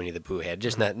that Winnie the Pooh had,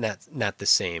 just not the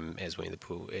same as Winnie the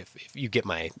Pooh. If you get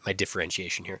my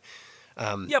differentiation here.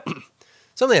 Yep.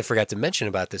 Something I forgot to mention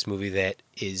about this movie that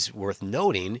is worth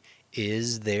noting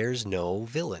is there's no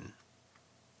villain.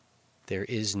 There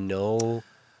is no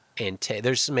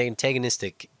there's some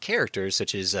antagonistic characters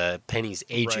such as Penny's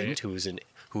agent, Right.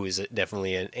 who is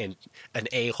definitely an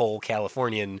a-hole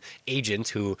Californian agent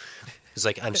who is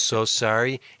like, I'm so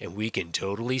sorry, and we can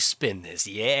totally spin this.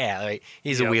 Yeah, like,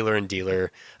 he's a Yep. wheeler and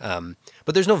dealer.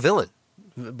 But there's no villain.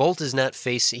 Bolt is not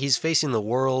he's facing the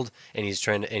world, and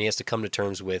he has to come to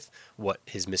terms with what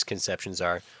his misconceptions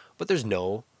are. But there's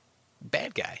no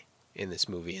bad guy in this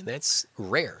movie, and that's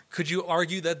rare. Could you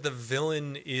argue that the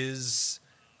villain is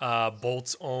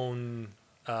Bolt's own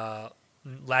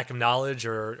lack of knowledge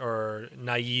or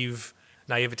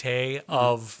naivete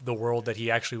of the world that he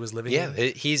actually was living Yeah,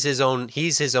 in? he's his own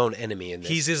enemy in this.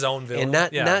 He's his own villain. And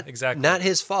not yeah, not exactly. not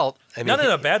his fault. I mean, Not in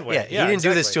a bad way. Yeah, Yeah, he didn't do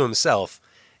this exactly. to himself.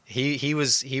 He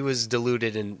was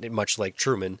deluded, and much like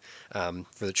Truman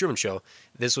for the Truman Show,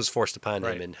 this was forced upon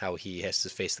Right. him, and how he has to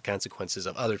face the consequences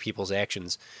of other people's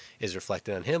actions is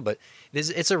reflected on him. But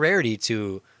it's a rarity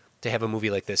to have a movie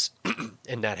like this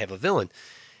and not have a villain,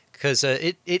 because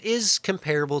it is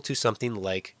comparable to something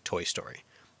like Toy Story,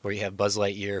 where you have Buzz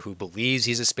Lightyear who believes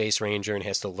he's a space ranger and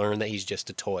has to learn that he's just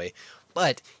a toy.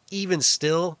 But even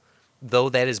still, though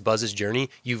that is Buzz's journey,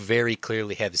 you very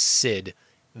clearly have Sid,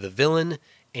 the villain,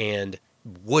 and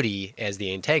Woody as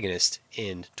the antagonist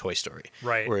in Toy Story.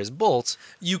 Right. Whereas Bolt...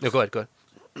 You No, go ahead.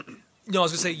 No, I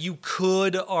was gonna say you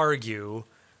could argue,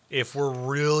 if we're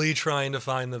really trying to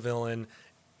find the villain,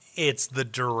 it's the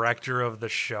director of the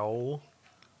show.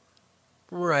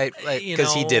 Right, You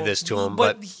because he did know, this to him,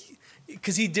 but...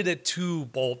 because he did it to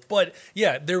Bolt. But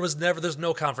yeah, there's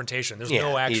no confrontation. There's Yeah,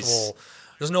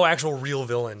 there's no actual real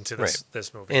villain to Right.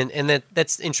 this movie. And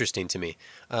that's interesting to me.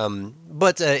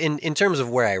 But in terms of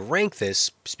where I rank this,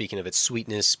 speaking of its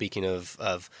sweetness, speaking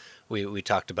of we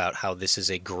talked about how this is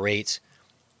a great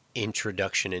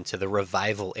introduction into the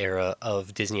revival era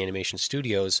of Disney Animation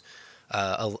Studios.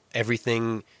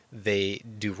 Everything they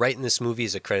do right in this movie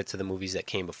is a credit to the movies that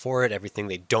came before it. Everything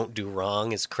they don't do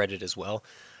wrong is credit as well.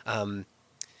 And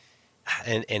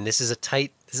this is a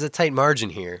tight margin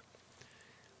here.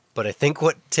 But I think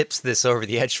what tips this over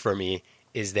the edge for me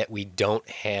is that we don't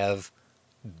have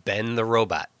Ben the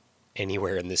robot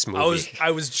anywhere in this movie.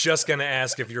 I was just gonna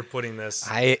ask if you're putting this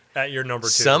at your number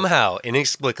 2. Somehow,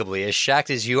 inexplicably, as shocked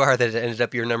as you are that it ended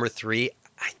up your number 3,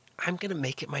 I'm gonna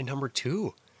make it my number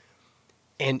 2.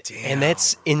 And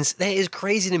that is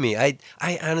crazy to me. I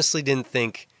honestly didn't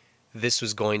think this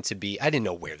was going to be. I didn't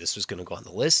know where this was going to go on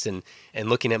the list. And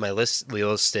looking at my list,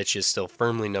 Lilo Stitch is still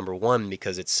firmly number 1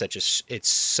 because it's such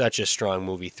a strong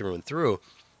movie through and through.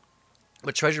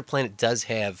 But Treasure Planet does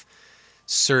have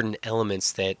certain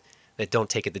elements that don't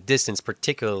take it the distance,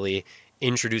 particularly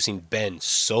introducing Ben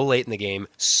so late in the game,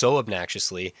 so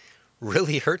obnoxiously,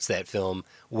 really hurts that film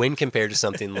when compared to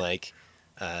something like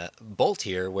Bolt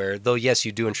here, where though yes,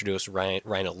 you do introduce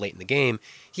Rhino late in the game,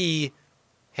 he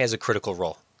has a critical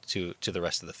role to the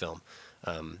rest of the film.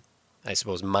 I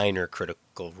suppose minor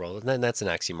critical role. That's an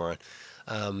oxymoron.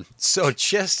 So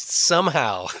just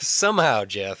somehow,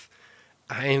 Jeff,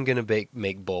 I am going to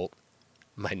make Bolt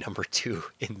my number 2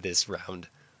 in this round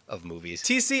of movies.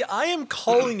 TC, I am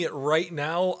calling it right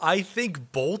now. I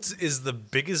think Bolt is the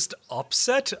biggest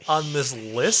upset on this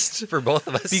list For both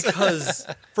of us. because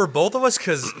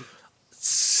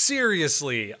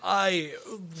seriously,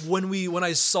 when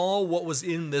I saw what was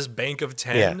in this bank of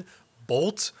 10, Yeah.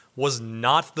 Bolt was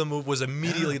not the move. Was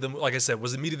immediately like I said,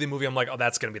 was immediately the movie. I'm like, oh,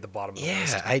 that's gonna be the bottom of the Yeah,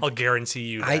 list. I- I'll guarantee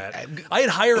you I- that.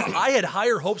 I had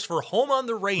higher hopes for Home on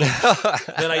the Range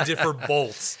than I did for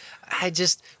Bolt. I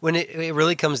just when it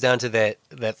really comes down to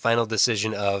that final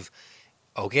decision of,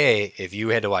 okay, if you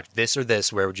had to watch this or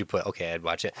this, where would you put? Okay, I'd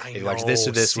watch it. I If you watch this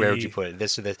or know, this, where would see. you put it?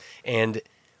 This or this, and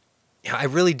I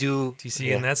really do. TC,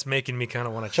 yeah. and that's making me kind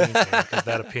of want to change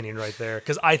that opinion right there.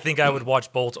 Because I think I would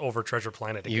watch Bolt over Treasure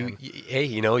Planet again. Hey,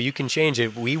 you can change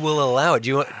it. We will allow it. Do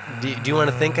you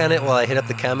want to think on it while I hit up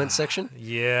the comments section?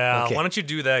 Yeah, Okay. why don't you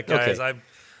do that, guys? Okay.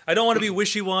 I don't want to be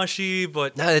wishy-washy,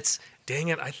 but No, it's dang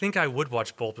it, I think I would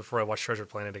watch Bolt before I watch Treasure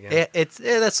Planet again.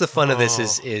 that's the fun of this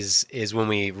Oh. is when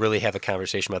we really have a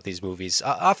conversation about these movies.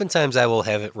 Oftentimes I will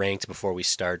have it ranked before we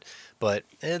start, but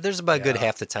there's about a good Yeah.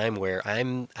 half the time where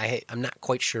I'm not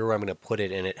quite sure where I'm going to put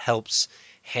it, and it helps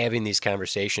having these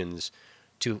conversations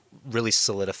to really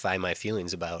solidify my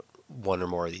feelings about one or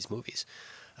more of these movies.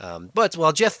 But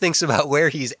while Jeff thinks about where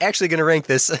he's actually going to rank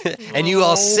this, and you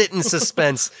all sit in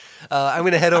suspense, I'm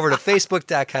going to head over to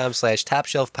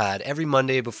facebook.com/topshelfpod every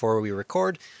Monday before we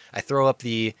record. We throw up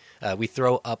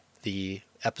the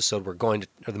episode or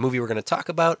the movie we're going to talk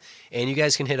about, and you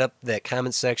guys can hit up the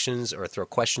comment sections or throw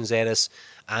questions at us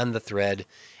on the thread,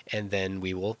 and then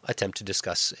we will attempt to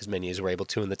discuss as many as we're able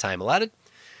to in the time allotted.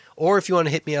 Or if you want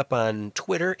to hit me up on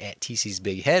Twitter at TC's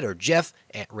Big Head or Jeff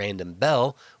at Random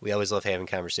Bell, we always love having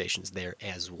conversations there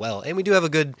as well. And we do have a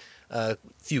good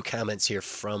few comments here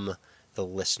from the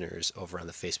listeners over on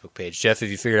the Facebook page. Jeff, have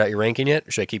you figured out your ranking yet?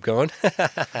 Or should I keep going?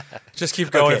 Just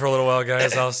keep going for a little while,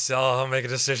 guys. I'll make a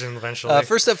decision eventually.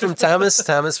 First up from Thomas.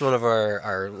 Thomas, one of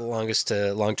our longest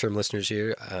long-term listeners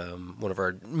here, one of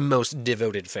our most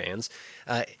devoted fans.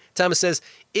 Thomas says,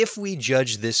 if we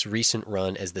judge this recent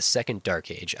run as the second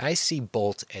Dark Age, I see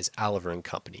Bolt as Oliver and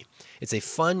Company. It's a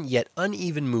fun yet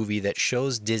uneven movie that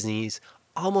shows Disney's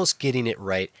almost getting it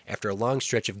right after a long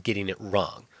stretch of getting it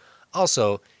wrong.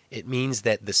 Also, it means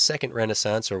that the second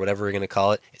Renaissance, or whatever we're going to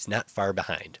call it, is not far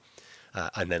behind.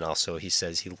 And then also he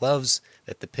says he loves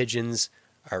that the pigeons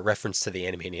are a reference to the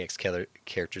Animaniacs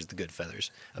characters, the Good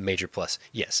Feathers. A major plus.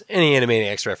 Yes, any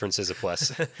Animaniacs reference is a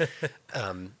plus.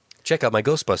 Check out my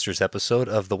Ghostbusters episode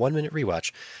of the 1 Minute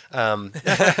Rewatch.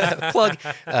 Plug.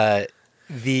 Way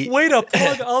to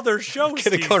plug other shows.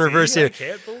 Get a co-reverse here. I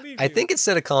can't believe I think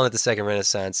instead of calling it the second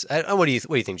Renaissance, what do you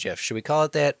think, Jeff? Should we call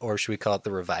it that, or should we call it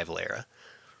the revival era?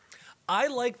 I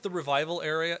like the revival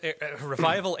area.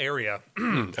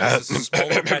 This is a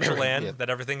smaller patch of land that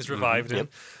everything's revived in.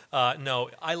 No,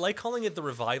 I like calling it the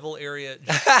revival area. Dang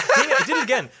it, I did it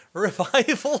again.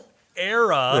 Revival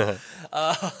era.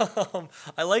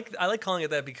 I like calling it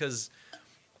that because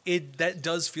that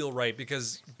does feel right.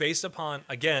 Because based upon,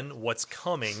 again, what's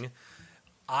coming,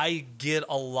 I get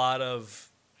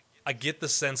the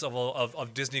sense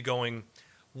of Disney going,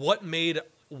 what made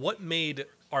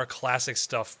our classic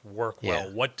stuff work well?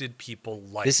 Yeah. What did people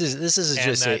like? This is and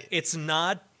just it's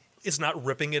not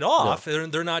ripping it off. No.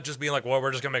 They're not just being like, well,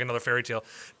 we're just gonna make another fairy tale,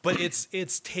 but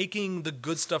it's taking the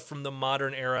good stuff from the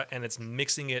modern era and it's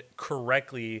mixing it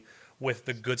correctly with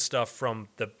the good stuff from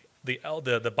the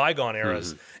bygone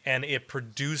eras, and they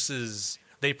produce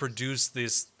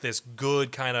this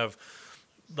good kind of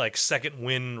like second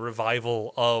wind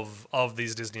revival of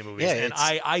these Disney movies. Yeah, and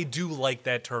I do like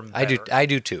that term better. I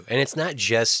do too. And it's not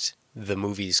just the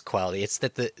movie's quality. It's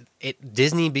that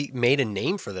Disney made a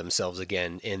name for themselves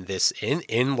again in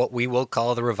what we will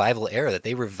call the revival era, that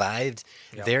they revived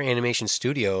their animation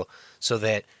studio so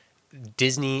that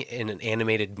Disney in an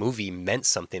animated movie meant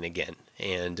something again,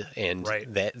 and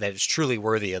right. that is truly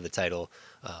worthy of the title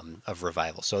of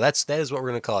revival. So that is what we're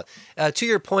going to call it. To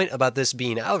your point about this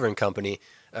being Oliver and Company,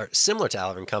 or similar to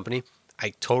Oliver and Company,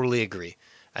 I totally agree.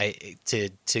 To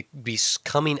be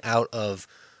coming out of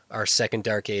our second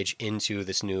Dark Age into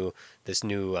this new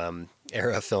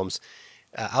era of films,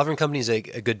 Oliver and Company is a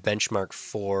good benchmark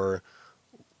for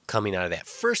coming out of that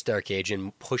first Dark Age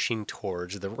and pushing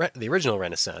towards the original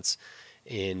Renaissance,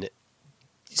 in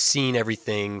seeing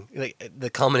everything, like the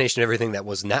culmination of everything that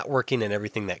was not working and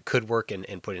everything that could work, and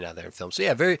putting it out there in film. So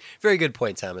yeah, very, very good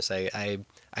point, Thomas. I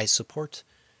support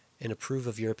and approve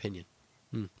of your opinion.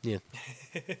 Yeah.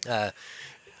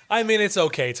 I mean, it's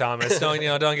okay, Thomas. Don't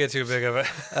get too big of it.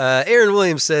 Aaron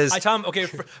Williams says, Tom. Okay,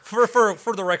 for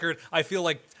the record, I feel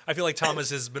like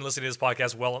Thomas has been listening to this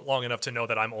podcast long enough to know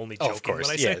that I'm only joking when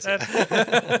I say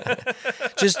that.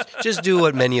 just do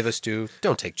what many of us do.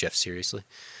 Don't take Jeff seriously.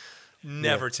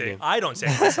 Never take. Yeah. I don't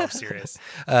take myself serious.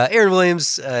 Aaron Williams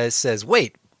says,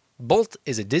 "Wait, Bolt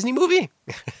is a Disney movie?"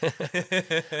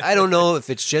 I don't know if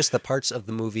it's just the parts of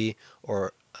the movie,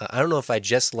 or I don't know if I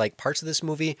just like parts of this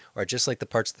movie, or I just like the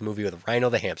parts of the movie with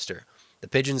Rhino the hamster. The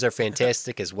pigeons are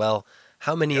fantastic as well.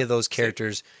 How many of those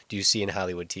characters do you see in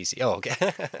Hollywood TC? Oh, okay.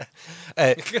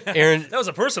 Aaron, that was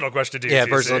a personal question to you. Yeah,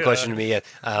 personal question to me. Yeah.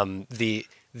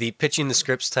 The pitching the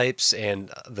scripts types and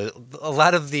a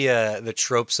lot of the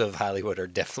tropes of Hollywood are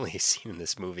definitely seen in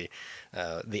this movie.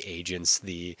 The agents,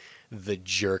 the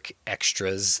jerk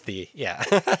extras,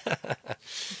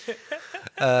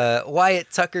 Wyatt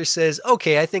Tucker says,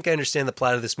 "Okay, I think I understand the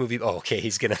plot of this movie." Oh, okay,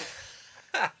 he's gonna.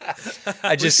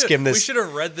 I just skimmed this. We should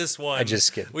have read this one. I just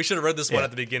skimmed. We should have read this one at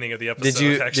the beginning of the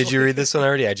episode. Did you read this one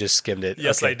already? I just skimmed it.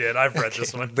 Yes, okay. I did. I've read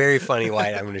this one. Very funny,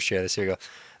 Wyatt. I'm going to share this. Here you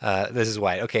go. This is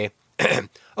Wyatt. Okay.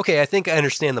 Okay, I think I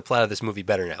understand the plot of this movie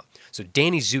better now. So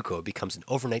Danny Zuko becomes an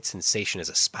overnight sensation as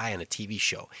a spy on a TV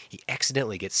show. He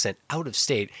accidentally gets sent out of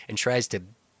state and tries the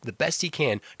best he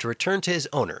can to return to his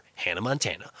owner, Hannah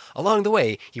Montana. Along the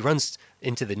way, he runs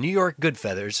into the New York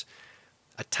Goodfeathers,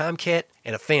 a tomcat,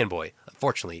 and a fanboy. A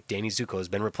Unfortunately, Danny Zuko has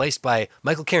been replaced by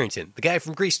Michael Carrington, the guy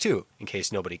from Grease 2, in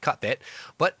case nobody caught that.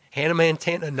 But Hannah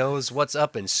Montana knows what's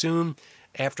up, and soon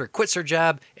after quits her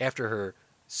job after her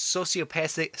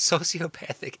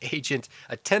sociopathic agent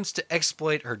attempts to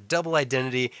exploit her double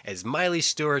identity as Miley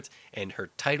Stewart and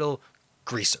her title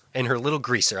Greaser. And her little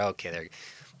greaser. Okay, there you go.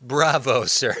 Bravo,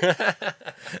 sir.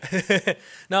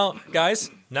 Now, guys,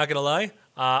 not going to lie,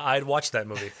 I'd watch that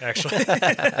movie, actually.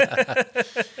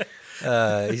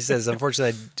 He says,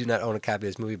 unfortunately, I do not own a copy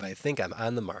of this movie, but I think I'm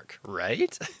on the mark.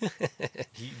 Right?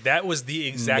 That was the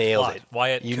exact Nailed plot. it.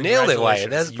 Wyatt, You nailed it,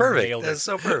 Wyatt. That's You perfect. nailed it. That's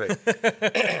so perfect.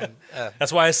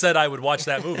 That's why I said I would watch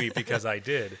that movie, because I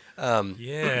did.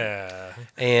 Yeah.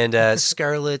 And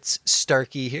Scarlett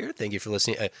Starkey here. Thank you for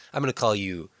listening. I'm going to call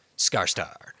you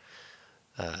Scarstar.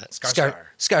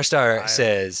 Scarstar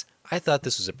says, I thought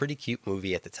this was a pretty cute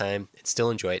movie at the time and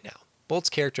still enjoy it now. Bolt's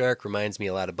character arc reminds me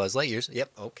a lot of Buzz Lightyear's.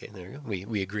 Yep, okay, there we go.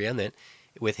 We agree on that.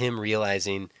 With him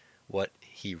realizing what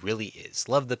he really is.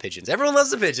 Love the pigeons. Everyone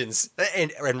loves the pigeons,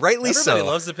 and rightly so. Everybody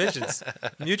loves the pigeons.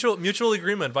 Mutual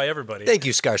agreement by everybody. Thank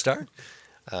you, Scarstar.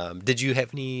 Did you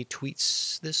have any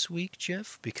tweets this week,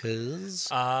 Jeff? Because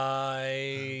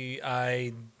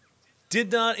I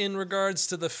did not in regards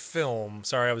to the film.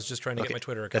 Sorry, I was just trying to get my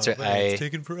Twitter account. That's right. It's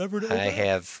taken forever to open. I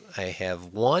have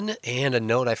one and a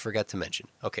note I forgot to mention.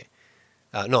 Okay.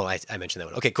 No, I mentioned that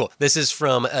one. Okay, cool. This is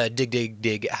from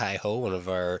Dig Hi Ho, one of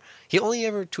our. He only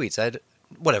ever tweets.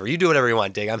 Whatever. You do whatever you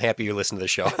want, Dig. I'm happy you listen to the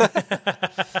show.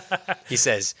 He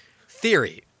says,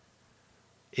 theory.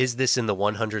 Is this in the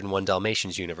 101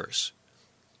 Dalmatians universe?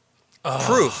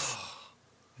 Proof.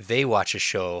 They watch a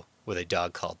show with a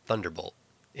dog called Thunderbolt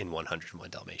in 101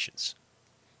 Dalmatians.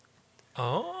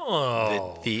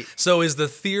 Oh, so is the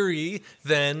theory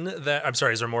then that I'm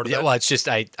sorry? Is there more to that? Well, it's just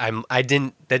I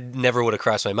didn't, that never would have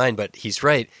crossed my mind, but he's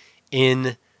right.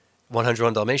 In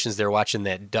 101 Dalmatians, they're watching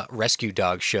that rescue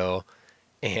dog show,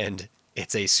 and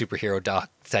it's a superhero dog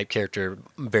type character,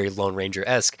 very Lone Ranger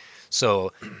esque.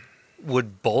 So,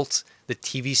 would Bolt, the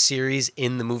TV series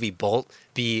in the movie Bolt,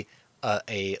 be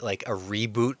a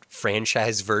reboot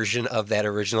franchise version of that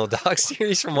original dog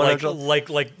series from 100?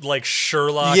 Like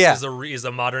Sherlock is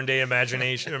a modern day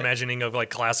imagining of like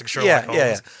classic Sherlock Holmes.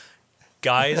 Yeah.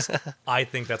 Guys, I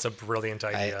think that's a brilliant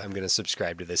idea. I'm going to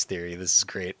subscribe to this theory. This is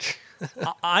great.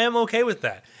 I am okay with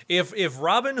that. If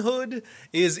Robin Hood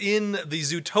is in the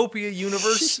Zootopia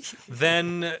universe,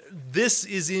 then this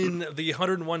is in the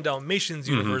 101 Dalmatians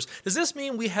universe. Does this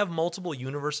mean we have multiple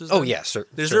universes? Then? Oh, yeah, sir.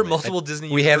 Is there multiple Disney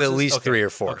universes? We have at least 3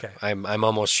 or 4. Okay. I'm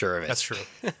almost sure of it. That's true.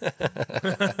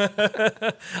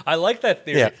 I like that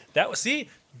theory. Yeah.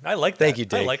 I like that. Thank you,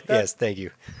 Dave. I like that. Yes, thank you.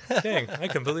 Dang, I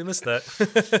completely missed that.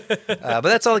 But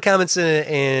that's all the comments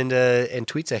and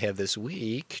tweets I have this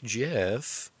week.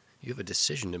 Jeff, you have a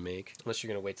decision to make. Unless you're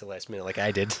going to wait till the last minute like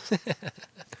I did.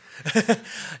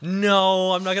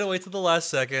 No, I'm not going to wait till the last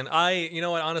second. You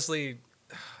know what, honestly,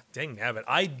 dang nabbit.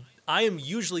 I am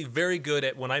usually very good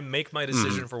at when I make my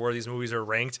decision for where these movies are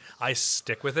ranked, I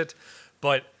stick with it.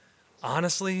 But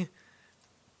honestly,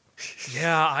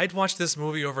 yeah, I'd watch this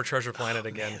movie over Treasure Planet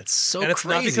again. Man, it's so and it's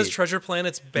crazy. not because Treasure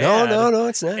Planet's bad. No,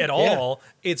 it's not at all.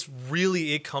 It's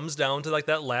really, it comes down to like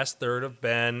that last third of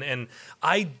Ben, and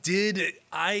I did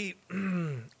enjoy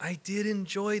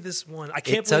this one. I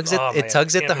can't believe it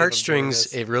tugs at the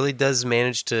heartstrings. It really does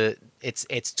manage to.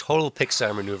 It's total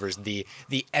Pixar maneuvers. The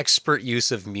expert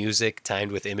use of music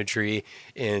timed with imagery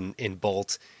in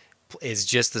Bolt is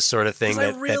just the sort of thing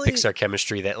that Pixar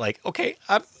chemistry that like, okay,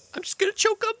 I'm just gonna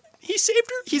choke up. He saved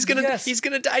her. He's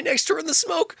gonna die next to her in the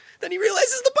smoke. Then he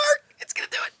realizes the bark. It's gonna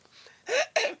do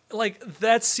it. Like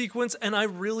that sequence, and I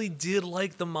really did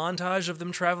like the montage of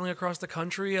them traveling across the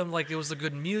country. I'm like, it was the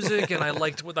good music, and I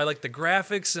liked the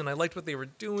graphics, and I liked what they were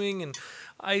doing, and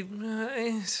I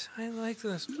like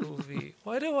this movie.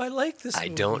 Why do I like this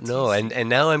movie? I don't know, and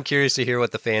now I'm curious to hear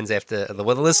what the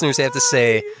listeners have to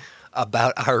say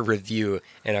about our review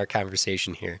and our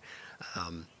conversation here.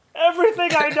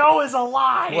 Everything I know is a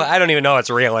lie. Well, I don't even know it's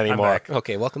real anymore.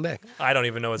 Okay, welcome back. I don't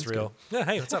even know it's real. Yeah,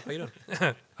 hey, what's up? How you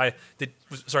doing?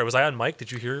 Sorry, was I on mic?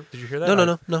 Did you hear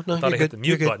that? No. I thought I hit the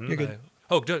mute button. You're good.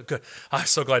 Good. I'm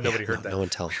so glad nobody heard that. No one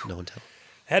tell.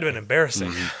 Had been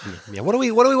embarrassing. Yeah. What are we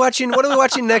watching? What are we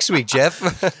watching next week, Jeff?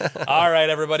 All right,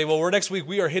 everybody. Well, next week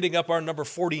we are hitting up our number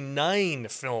 49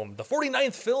 film, the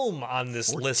 49th film on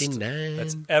this 49. list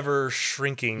that's ever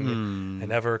shrinking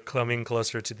and ever coming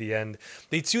closer to the end.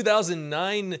 The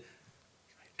 2009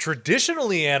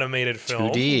 traditionally animated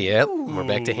film. 2D. Yep. We're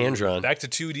back to hand drawn. Back to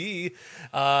 2D.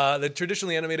 The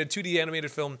traditionally animated 2D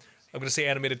animated film. I'm going to say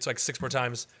animated like 6 more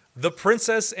times. The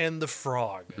Princess and the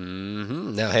Frog.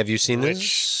 Mm-hmm. Now, have you seen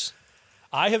this?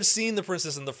 I have seen The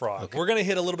Princess and the Frog. Okay. We're going to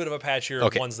hit a little bit of a patch here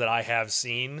of ones that I have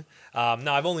seen.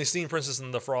 Now, I've only seen Princess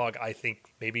and the Frog, I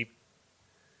think, maybe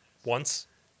once.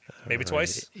 Maybe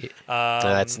twice.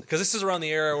 Because this is around the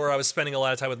era where I was spending a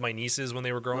lot of time with my nieces when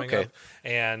they were growing up.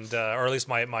 And, or at least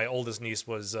my oldest niece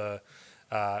was...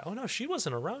 oh no, she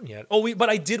wasn't around yet. But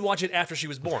I did watch it after she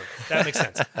was born. That makes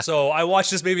sense. So I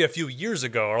watched this maybe a few years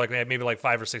ago, or maybe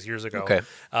 5 or 6 years ago. Okay.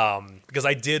 Because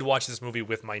I did watch this movie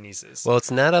with my nieces. Well,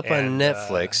 it's not up on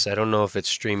Netflix. I don't know if it's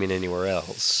streaming anywhere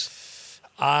else.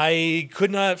 I could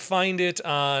not find it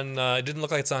on. It didn't look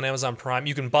like it's on Amazon Prime.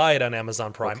 You can buy it on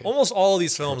Amazon Prime. Okay. Almost all of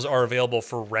these films are available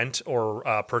for rent or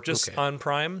purchase on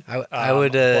Prime. I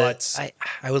would like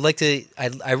to.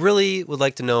 I really would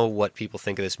like to know what people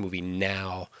think of this movie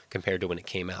now compared to when it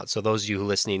came out. So those of you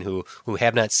listening who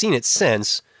have not seen it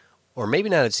since, or maybe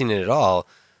not have seen it at all,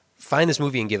 find this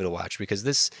movie and give it a watch, because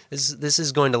this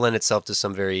is going to lend itself to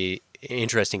some very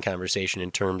interesting conversation in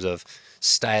terms of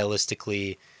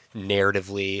stylistically,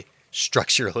 narratively,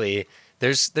 structurally.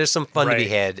 There's some fun to be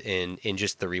had in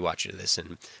just the rewatch of this,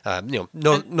 and and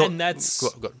that's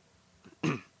go.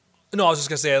 No, I was just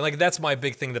gonna say, that's my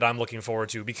big thing that I'm looking forward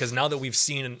to, because now that we've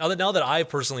seen, now that I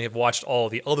personally have watched all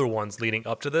the other ones leading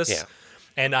up to this,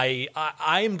 and I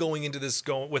am going into this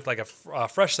with a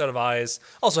fresh set of eyes,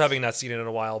 also having not seen it in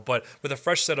a while, but with a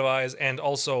fresh set of eyes, and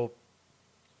also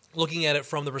looking at it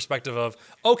from the perspective of,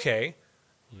 okay,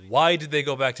 why did they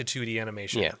go back to 2D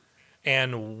animation? Yeah.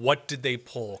 And what did they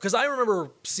pull? Because I remember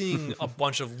seeing a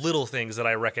bunch of little things that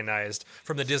I recognized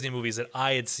from the Disney movies that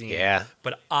I had seen. Yeah.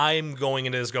 But I'm going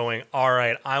into this going, all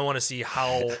right, I want to see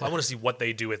what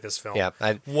they do with this film. Yeah.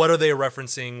 What are they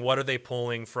referencing? What are they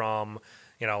pulling from?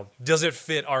 Does it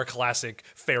fit our classic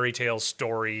fairy tale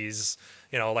stories?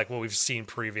 Like what we've seen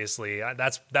previously.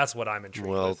 That's what I'm intrigued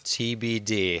with. Well,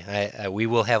 TBD. We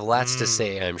will have lots to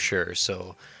say, I'm sure.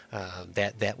 So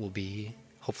that will be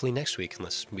hopefully next week,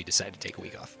 unless we decide to take a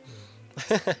week off.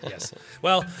 Yes.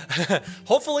 Well,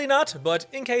 hopefully not, but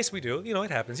in case we do,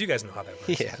 it happens. You guys know how that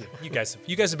works. Yeah. You guys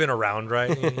have been around,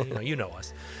 right? You know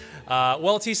us.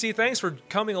 Well, TC, thanks for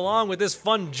coming along with this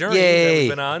fun journey that we've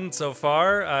been on so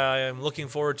far. I'm looking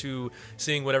forward to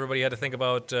seeing what everybody had to think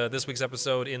about this week's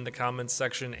episode in the comments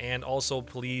section. And also,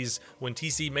 please, when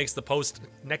TC makes the post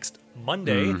next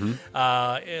Monday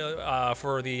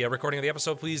for the recording of the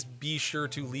episode, please be sure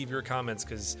to leave your comments,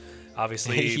 because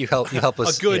obviously you help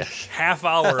us. A good half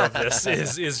hour of this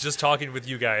is just talking with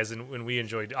you guys, and when we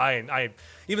enjoyed, I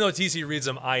even though TC reads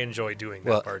them, I enjoy doing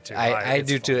that part too. I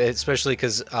do too, especially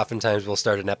because oftentimes we'll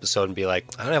start an episode and be like,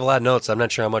 I don't have a lot of notes, I'm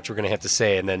not sure how much we're going to have to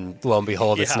say, and then lo and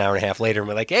behold, it's an hour and a half later, and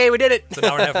we're like, hey, we did it! It's an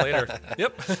hour and a half later.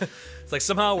 Yep. It's like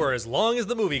somehow we're as long as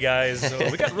the movie, guys. So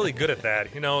we got really good at that.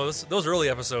 Those early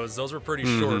episodes, those were pretty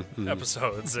short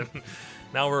episodes, and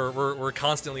now we're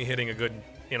constantly hitting a good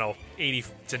 80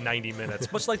 to 90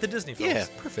 minutes, much like the Disney films. Yeah,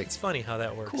 perfect. It's funny how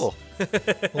that works. Cool.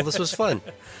 Well, this was fun.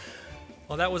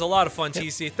 Well, that was a lot of fun,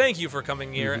 TC. Thank you for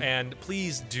coming here, and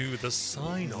please do the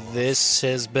sign-off. This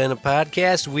has been a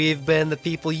podcast. We've been the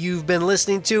people you've been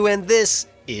listening to, and this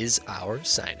is our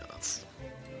sign-off.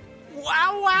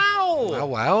 Wow, wow! Wow,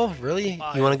 wow? Really?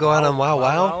 You want to go out on wow,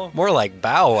 wow? More like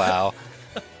bow wow.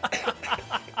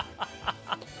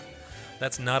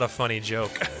 That's not a funny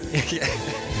joke.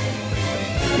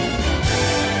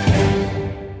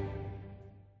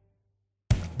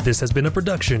 This has been a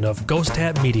production of Ghost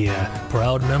Hat Media,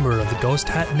 proud member of the Ghost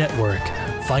Hat Network.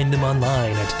 Find them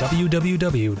online at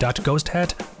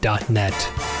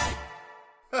www.ghosthat.net.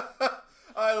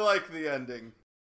 I like the ending.